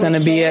 She's going to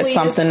be at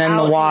something in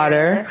the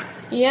water.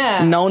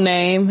 Yeah. No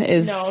Name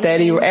is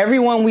steady.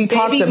 Everyone we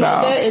talked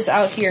about Baby Mother is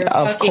out here,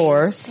 of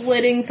course,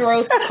 slitting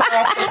throats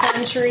across the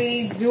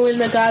country, doing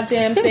the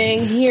goddamn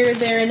thing here,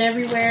 there, and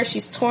everywhere.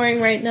 She's touring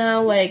right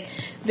now. Like,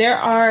 there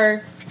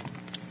are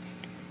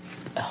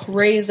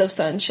rays of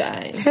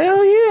sunshine.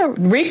 Hell yeah.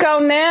 Rico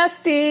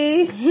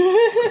Nasty.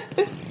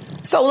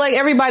 So, like,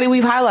 everybody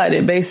we've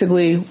highlighted,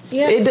 basically,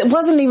 it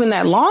wasn't even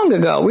that long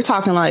ago. We're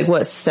talking, like,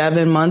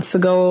 7 months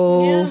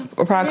ago,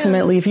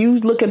 approximately. If you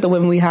look at the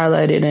women we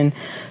highlighted in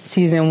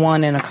season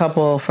 1 and a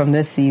couple from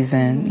this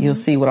season, you'll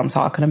see what I'm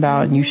talking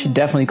about, and you should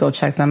definitely go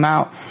check them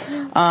out.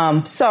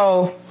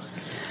 Shout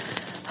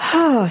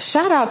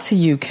out to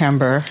you,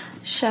 Kimber.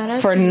 Shout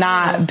out for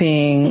not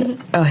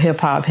being a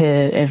hip-hop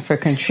head and for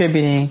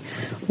contributing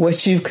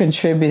what you've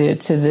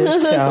contributed to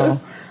this show.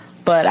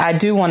 But I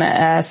do want to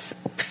ask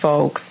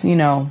folks, we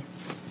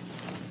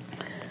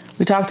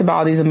talked about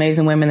all these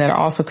amazing women that are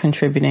also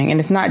contributing, and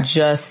it's not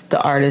just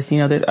the artists.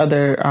 There's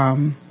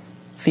other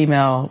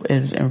female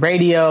in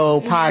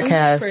radio,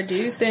 podcasts,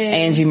 producing,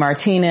 Angie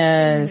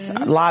Martinez,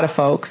 a lot of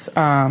folks.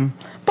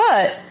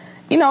 But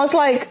it's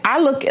like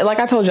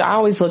I told you, I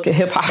always look at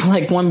hip hop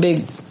like one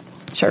big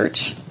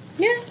church.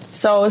 Yeah.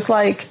 So it's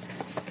like,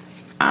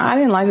 I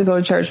didn't like to go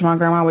to church. My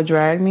grandma would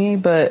drag me,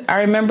 but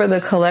I remember the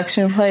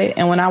collection plate.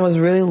 And when I was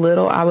really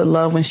little, I would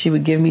love when she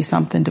would give me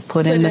something to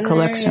put in the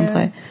collection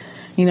plate.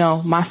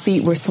 My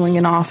feet were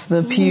swinging off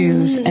the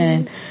pews.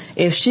 And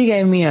if she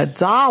gave me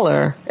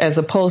 $1 as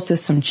opposed to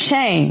some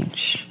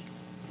change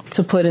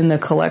to put in the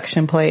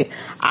collection plate,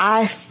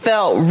 I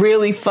felt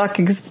really I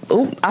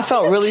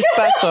felt really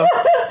special.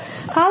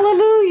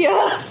 Hallelujah.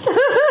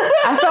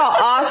 I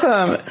felt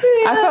awesome.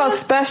 Yeah. I felt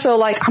special,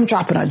 like I'm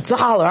dropping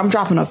 $1. I'm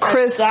dropping a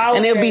crisp,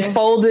 and it'll be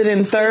folded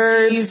in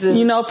thirds,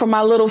 for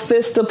my little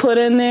fist to put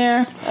in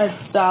there.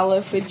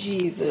 $1 for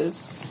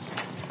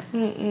Jesus.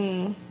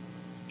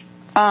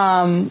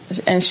 And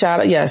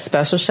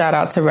special shout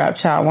out to Rap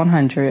Child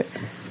 100.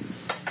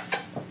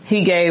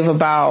 He gave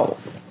about,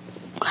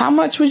 how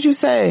much would you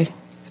say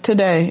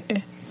today?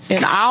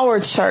 In our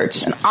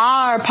church, in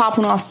our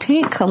Popping Off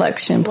Pink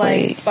collection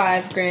plate.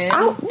 Like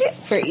 $5,000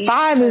 for each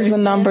 5 is the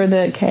number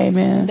that came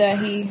in.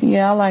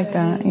 I like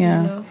that.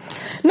 Yeah.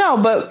 No,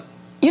 but,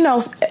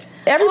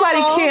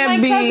 everybody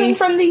can't be. My cousin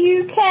from the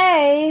UK.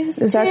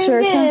 Is that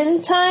your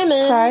cousin?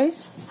 Timon.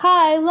 Price?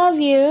 Hi, love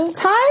you.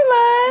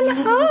 Timon.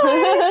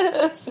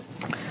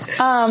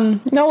 Hi.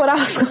 No, what I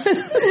was going to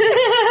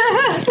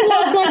say.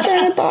 Lost my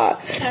train of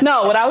thought.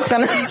 No, what I was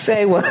going to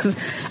say was,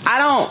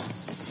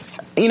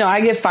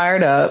 I get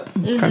fired up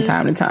from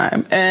time to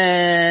time,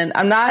 and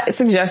I'm not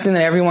suggesting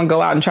that everyone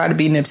go out and try to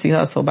be Nipsey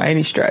Hussle by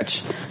any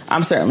stretch.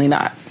 I'm certainly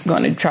not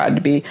going to try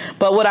to be.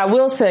 But what I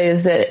will say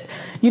is that,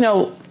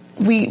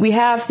 we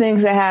have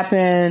things that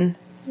happen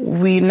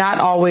we're not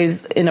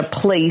always in a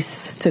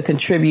place to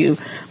contribute.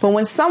 But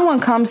when someone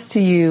comes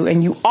to you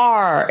and you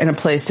are in a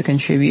place to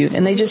contribute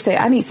and they just say,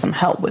 I need some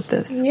help with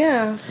this.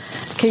 Yeah.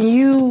 Can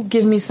you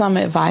give me some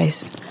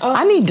advice? Oh.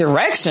 I need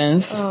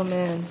directions. Oh,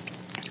 man.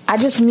 I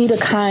just need a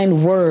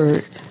kind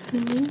word.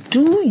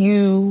 Do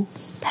you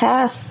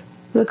pass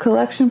the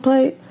collection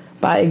plate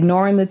by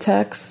ignoring the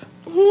text,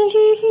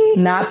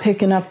 not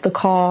picking up the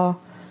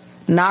call,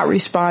 not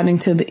responding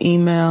to the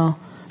email,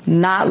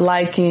 not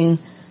liking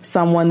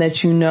someone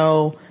that you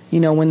know,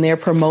 when they're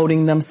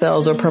promoting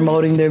themselves or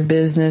promoting their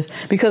business?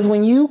 Because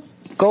when you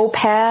go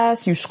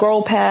past, you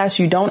scroll past,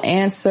 you don't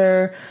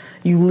answer,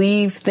 you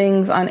leave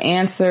things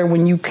unanswered,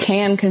 when you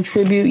can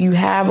contribute, you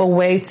have a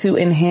way to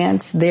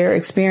enhance their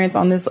experience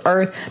on this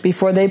earth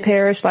before they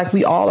perish, like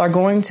we all are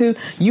going to,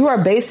 you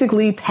are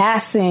basically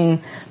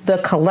passing the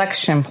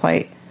collection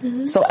plate.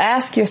 So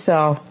ask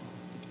yourself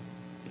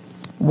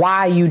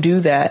why you do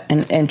that,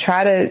 and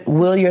try to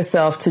will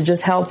yourself to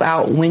just help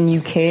out when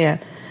you can.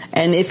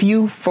 And if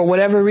you, for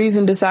whatever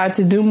reason, decide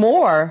to do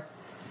more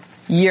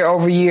year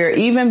over year,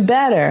 even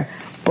better.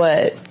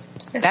 But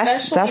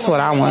that's what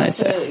I want to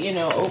say.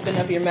 Open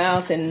up your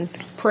mouth and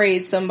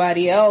praise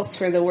somebody else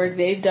for the work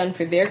they've done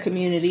for their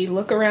community.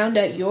 Look around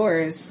at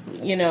yours.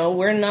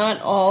 We're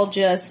not all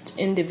just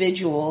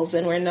individuals,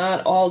 and we're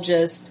not all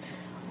just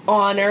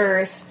on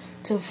earth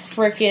to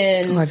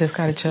frickin', I just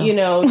gotta chill.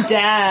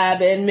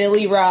 Dab and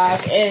Millie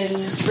Rock and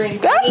drink.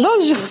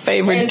 Those are your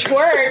favorite. And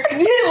twerk.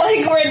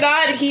 Like, we're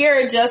not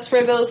here just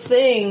for those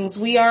things.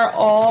 We are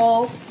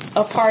all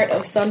a part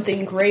of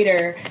something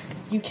greater.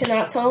 You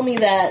cannot tell me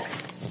that,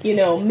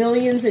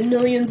 millions and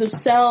millions of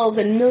cells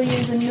and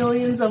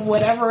millions of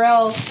whatever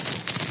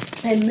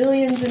else and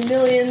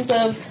millions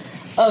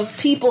of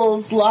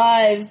people's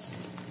lives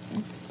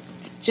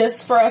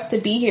just for us to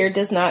be here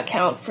does not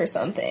count for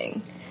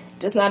something.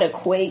 Does not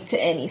equate to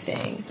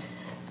anything.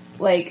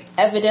 Like,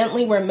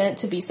 evidently we're meant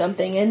to be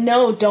something. And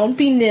no, don't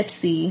be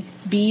Nipsey.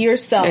 Be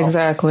yourself.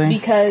 Exactly.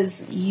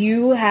 Because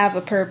you have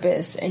a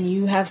purpose and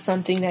you have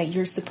something that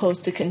you're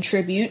supposed to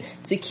contribute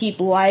to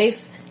keep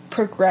life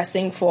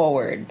progressing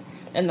forward.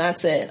 And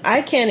that's it.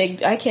 I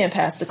can't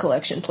pass the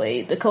collection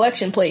plate. The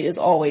collection plate is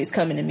always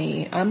coming to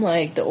me. I'm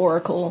like the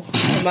oracle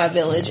in my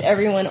village.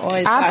 Everyone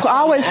always. I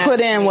always put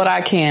in what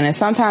I can, and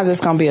sometimes it's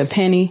going to be a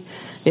penny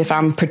if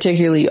I'm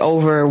particularly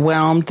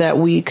overwhelmed that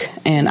week.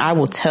 And I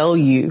will tell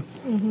you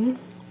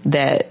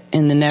that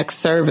in the next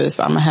service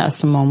I'm gonna have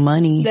some more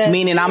money,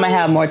 meaning I'm gonna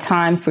have more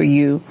time for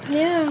you.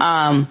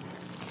 Yeah.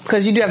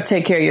 Because you do have to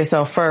take care of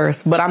yourself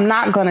first, but I'm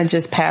not going to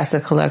just pass a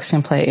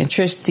collection plate. And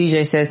Trish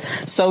DJ says,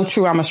 so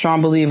true, I'm a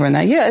strong believer in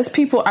that. Yeah, it's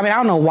people, I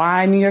don't know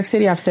why in New York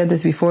City, I've said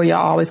this before, y'all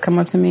always come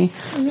up to me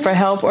for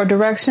help or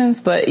directions,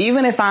 but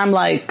even if I'm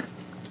like,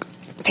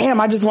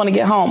 damn, I just want to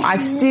get home, I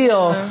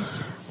still,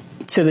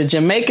 to the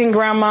Jamaican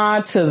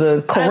grandma, to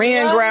the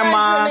Korean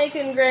grandma,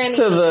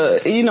 to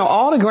the,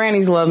 all the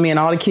grannies love me and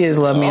all the kids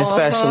love me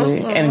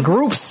especially. And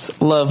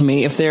groups love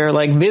me if they're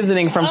like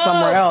visiting from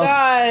somewhere else.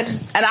 God.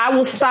 And I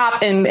will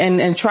stop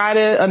and try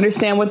to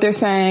understand what they're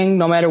saying,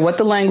 no matter what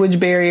the language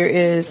barrier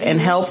is, and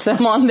help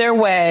them on their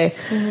way.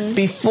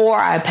 Before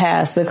I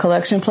pass the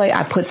collection plate,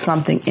 I put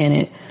something in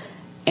it.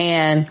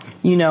 And,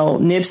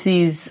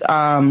 Nipsey's,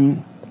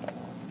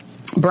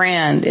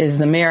 brand is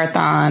the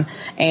marathon,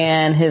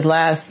 and his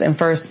last and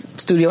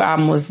first studio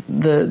album was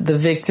the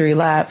Victory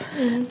Lap.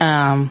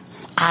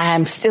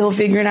 I'm still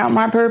figuring out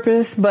my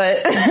purpose,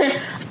 but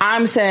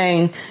I'm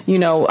saying,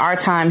 our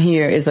time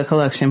here is a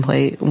collection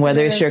plate,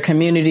 whether it's your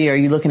community or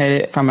you're looking at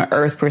it from an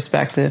earth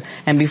perspective.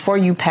 And before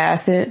you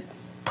pass it,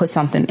 put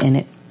something in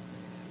it.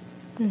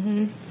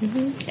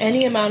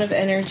 Any amount of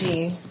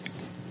energy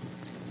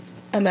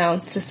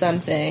amounts to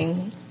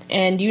something.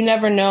 And you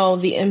never know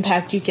the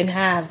impact you can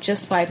have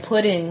just by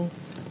putting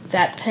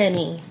that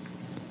penny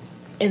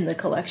in the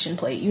collection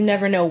plate. You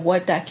never know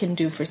what that can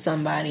do for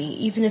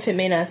somebody. Even if it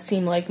may not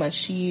seem like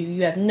much to you,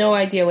 you have no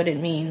idea what it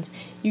means.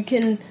 You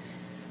can,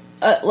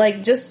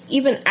 just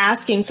even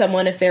asking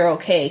someone if they're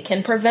okay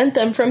can prevent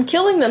them from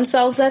killing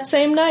themselves that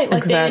same night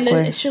like they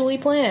initially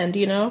planned,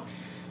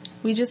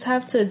 We just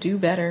have to do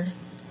better.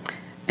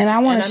 And I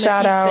want to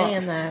shout out.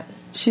 Saying that.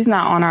 She's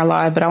not on our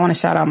live, but I want to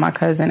shout out my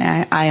cousin,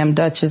 I Am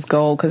Duchess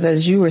Gold, because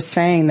as you were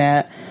saying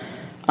that,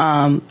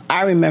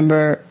 I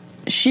remember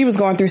she was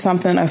going through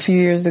something a few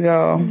years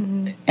ago,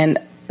 and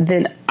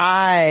then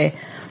I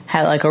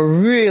had like a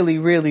really,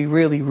 really,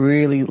 really,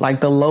 really like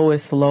the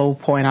lowest low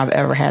point I've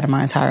ever had in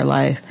my entire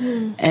life.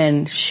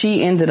 And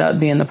she ended up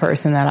being the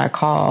person that I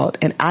called,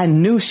 and I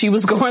knew she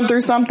was going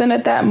through something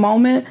at that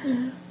moment,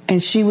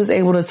 and she was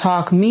able to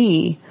talk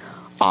me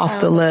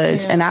off the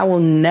ledge. And I will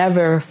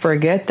never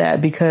forget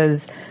that,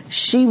 because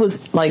she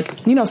was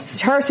like,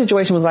 her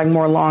situation was like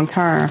more long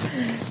term,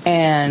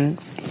 and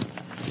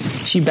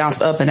she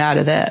bounced up and out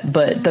of that.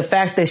 But the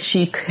fact that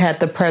she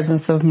had the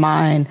presence of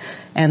mind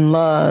and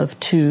love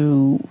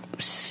to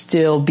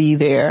still be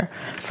there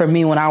for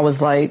me when I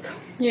was like,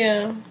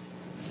 it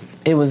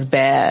was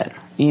bad,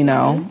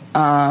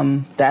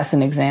 that's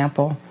an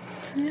example.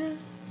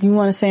 Do you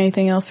want to say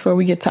anything else before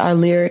we get to our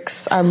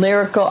lyrics, our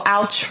lyrical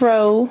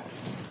outro?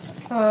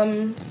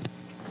 I'm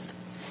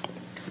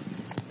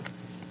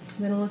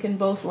going to look in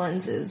both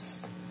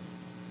lenses.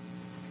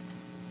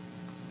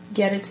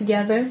 Get it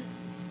together.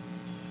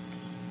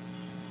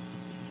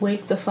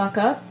 Wake the fuck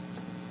up.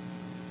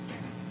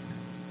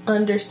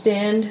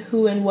 Understand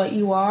who and what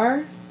you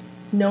are.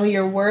 Know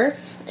your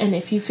worth. And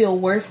if you feel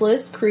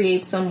worthless,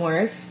 create some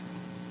worth.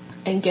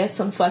 And get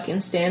some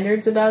fucking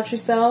standards about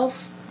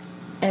yourself.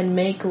 And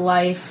make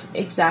life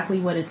exactly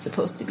what it's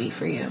supposed to be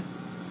for you.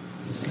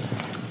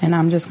 And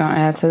I'm just going to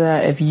add to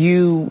that. If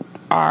you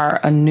are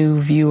a new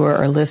viewer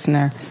or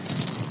listener,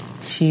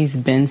 she's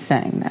been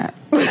saying that.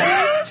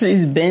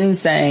 She's been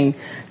saying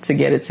to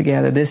get it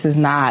together. This is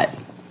not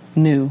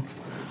new.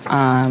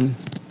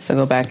 So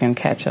go back and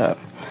catch up.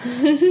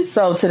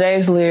 So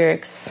today's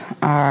lyrics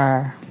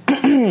are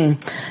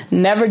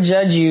never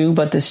judge you,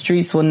 but the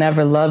streets will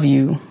never love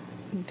you.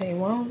 They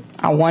won't.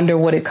 I wonder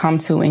what it come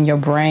to in your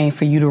brain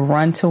for you to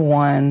run to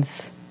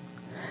ones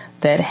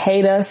that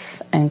hate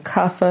us and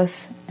cuff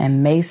us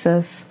and mace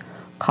us,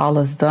 call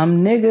us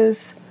dumb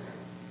niggas,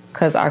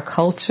 because our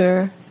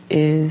culture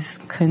is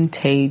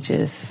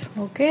contagious.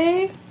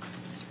 Okay.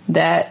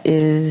 That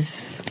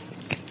is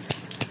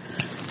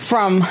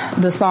from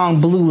the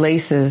song Blue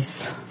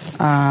Laces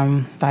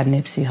by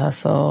Nipsey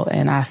Hussle,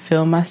 and I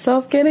feel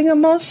myself getting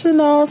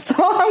emotional, so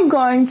I'm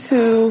going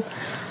to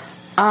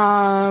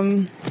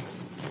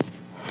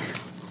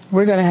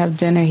we're going to have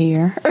dinner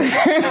here.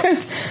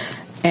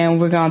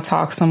 And we're going to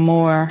talk some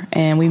more,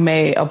 and we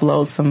may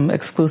upload some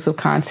exclusive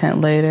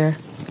content later.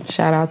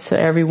 Shout out to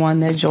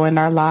everyone that joined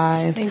our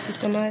live. Thank you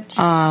so much.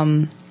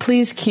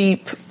 Please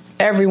keep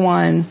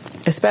everyone,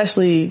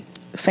 especially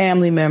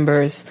family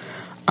members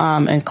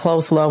and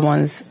close loved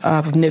ones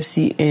of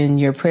Nipsey in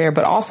your prayer,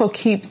 but also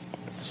keep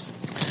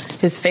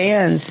his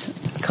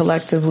fans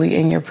collectively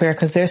in your prayer,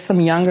 because there's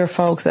some younger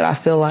folks that I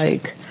feel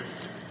like,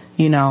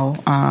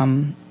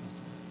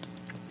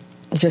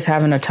 just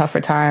having a tougher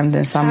time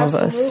than some of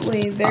us.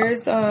 Absolutely.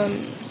 There's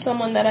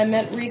someone that I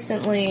met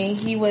recently.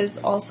 He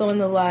was also in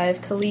the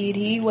live, Khalid.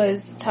 He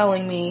was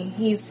telling me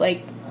he's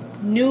like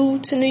new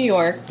to New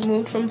York,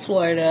 moved from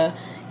Florida,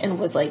 and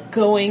was like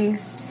going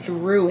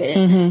through it,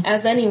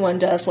 as anyone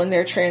does when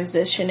they're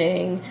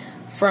transitioning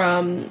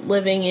from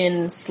living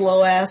in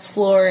slow-ass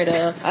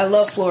Florida. I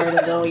love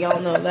Florida, though.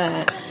 Y'all know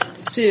that.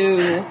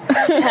 To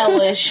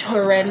hellish,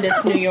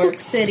 horrendous New York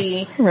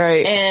City.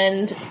 Right.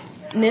 And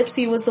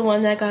Nipsey was the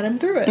one that got him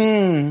through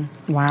it.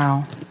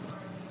 Wow.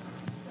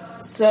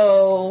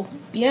 So,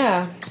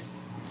 yeah.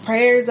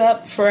 Prayers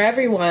up for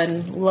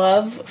everyone.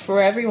 Love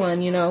for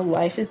everyone.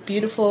 Life is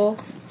beautiful.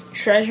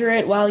 Treasure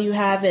it while you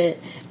have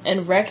it.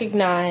 And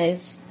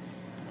recognize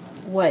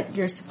what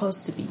you're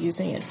supposed to be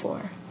using it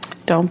for.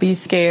 Don't be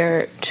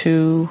scared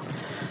to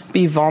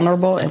be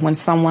vulnerable. And when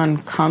someone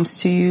comes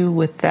to you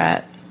with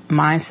that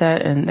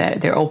mindset and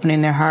that they're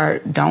opening their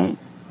heart, don't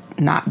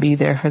not be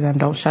there for them.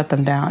 Don't shut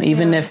them down.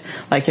 Even if,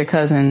 like your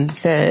cousin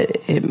said,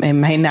 it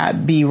may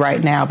not be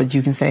right now, but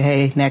you can say,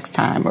 hey, next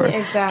time, or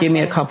give me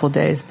a couple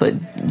days. But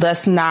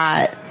let's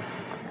not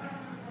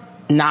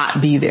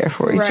be there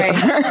for each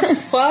other.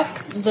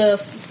 Fuck the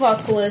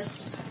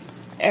fuckless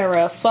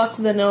era. Fuck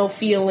the no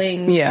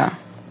feelings. Yeah.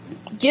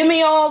 Give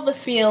me all the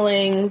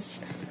feelings.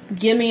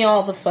 Give me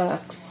all the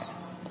fucks.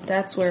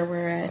 That's where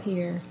we're at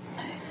here.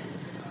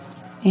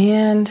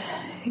 And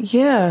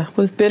yeah,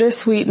 with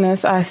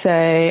bittersweetness, I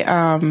say,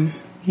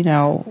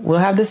 we'll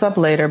have this up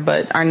later,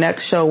 but our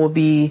next show will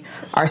be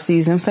our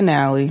season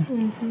finale.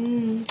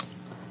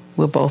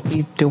 We'll both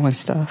be doing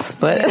stuff,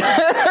 but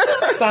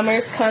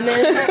summer's coming.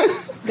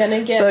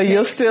 Gonna get so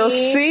you'll still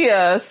see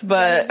us,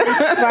 but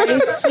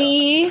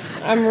spicy.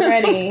 I'm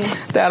ready.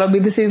 That'll be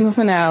the season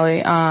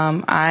finale.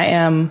 I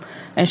am,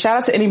 and shout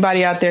out to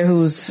anybody out there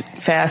who's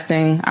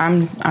fasting.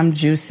 I'm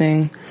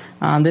juicing.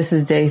 This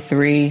is day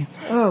 3.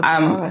 Oh,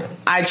 God.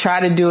 I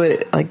try to do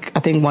it, I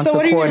think once a quarter. So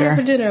what are you going to have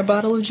for dinner? A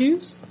bottle of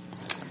juice?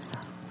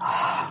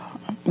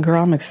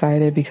 Girl, I'm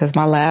excited because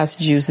my last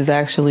juice is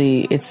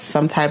actually, it's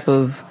some type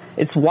of,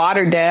 it's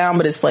watered down,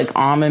 but it's like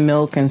almond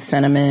milk and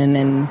cinnamon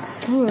and...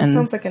 Oh, that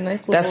sounds like a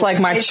nice little... That's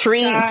like my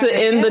treat to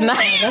end the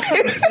night. That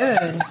sounds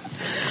good.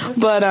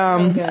 But,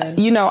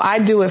 I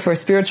do it for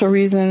spiritual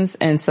reasons,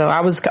 and so I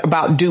was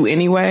about due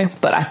anyway,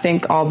 but I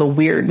think all the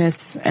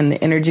weirdness and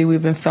the energy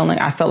we've been feeling,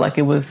 I felt like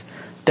it was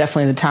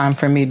definitely the time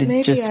for me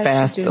to just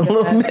fast a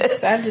little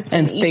bit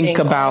and think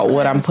about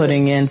what I'm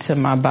putting into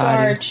my body.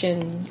 Starch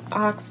and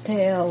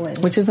oxtail.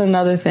 Which is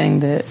another thing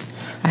that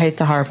I hate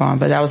to harp on,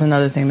 but that was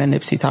another thing that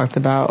Nipsey talked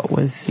about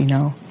was,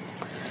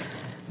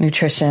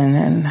 nutrition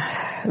and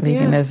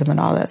veganism and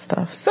all that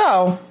stuff.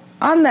 So,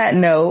 on that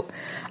note,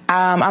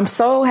 I'm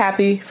so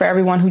happy for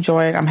everyone who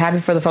joined. I'm happy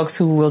for the folks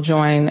who will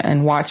join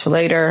and watch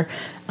later.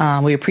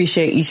 We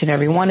appreciate each and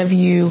every one of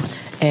you,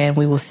 and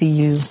we will see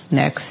you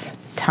next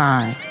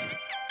time.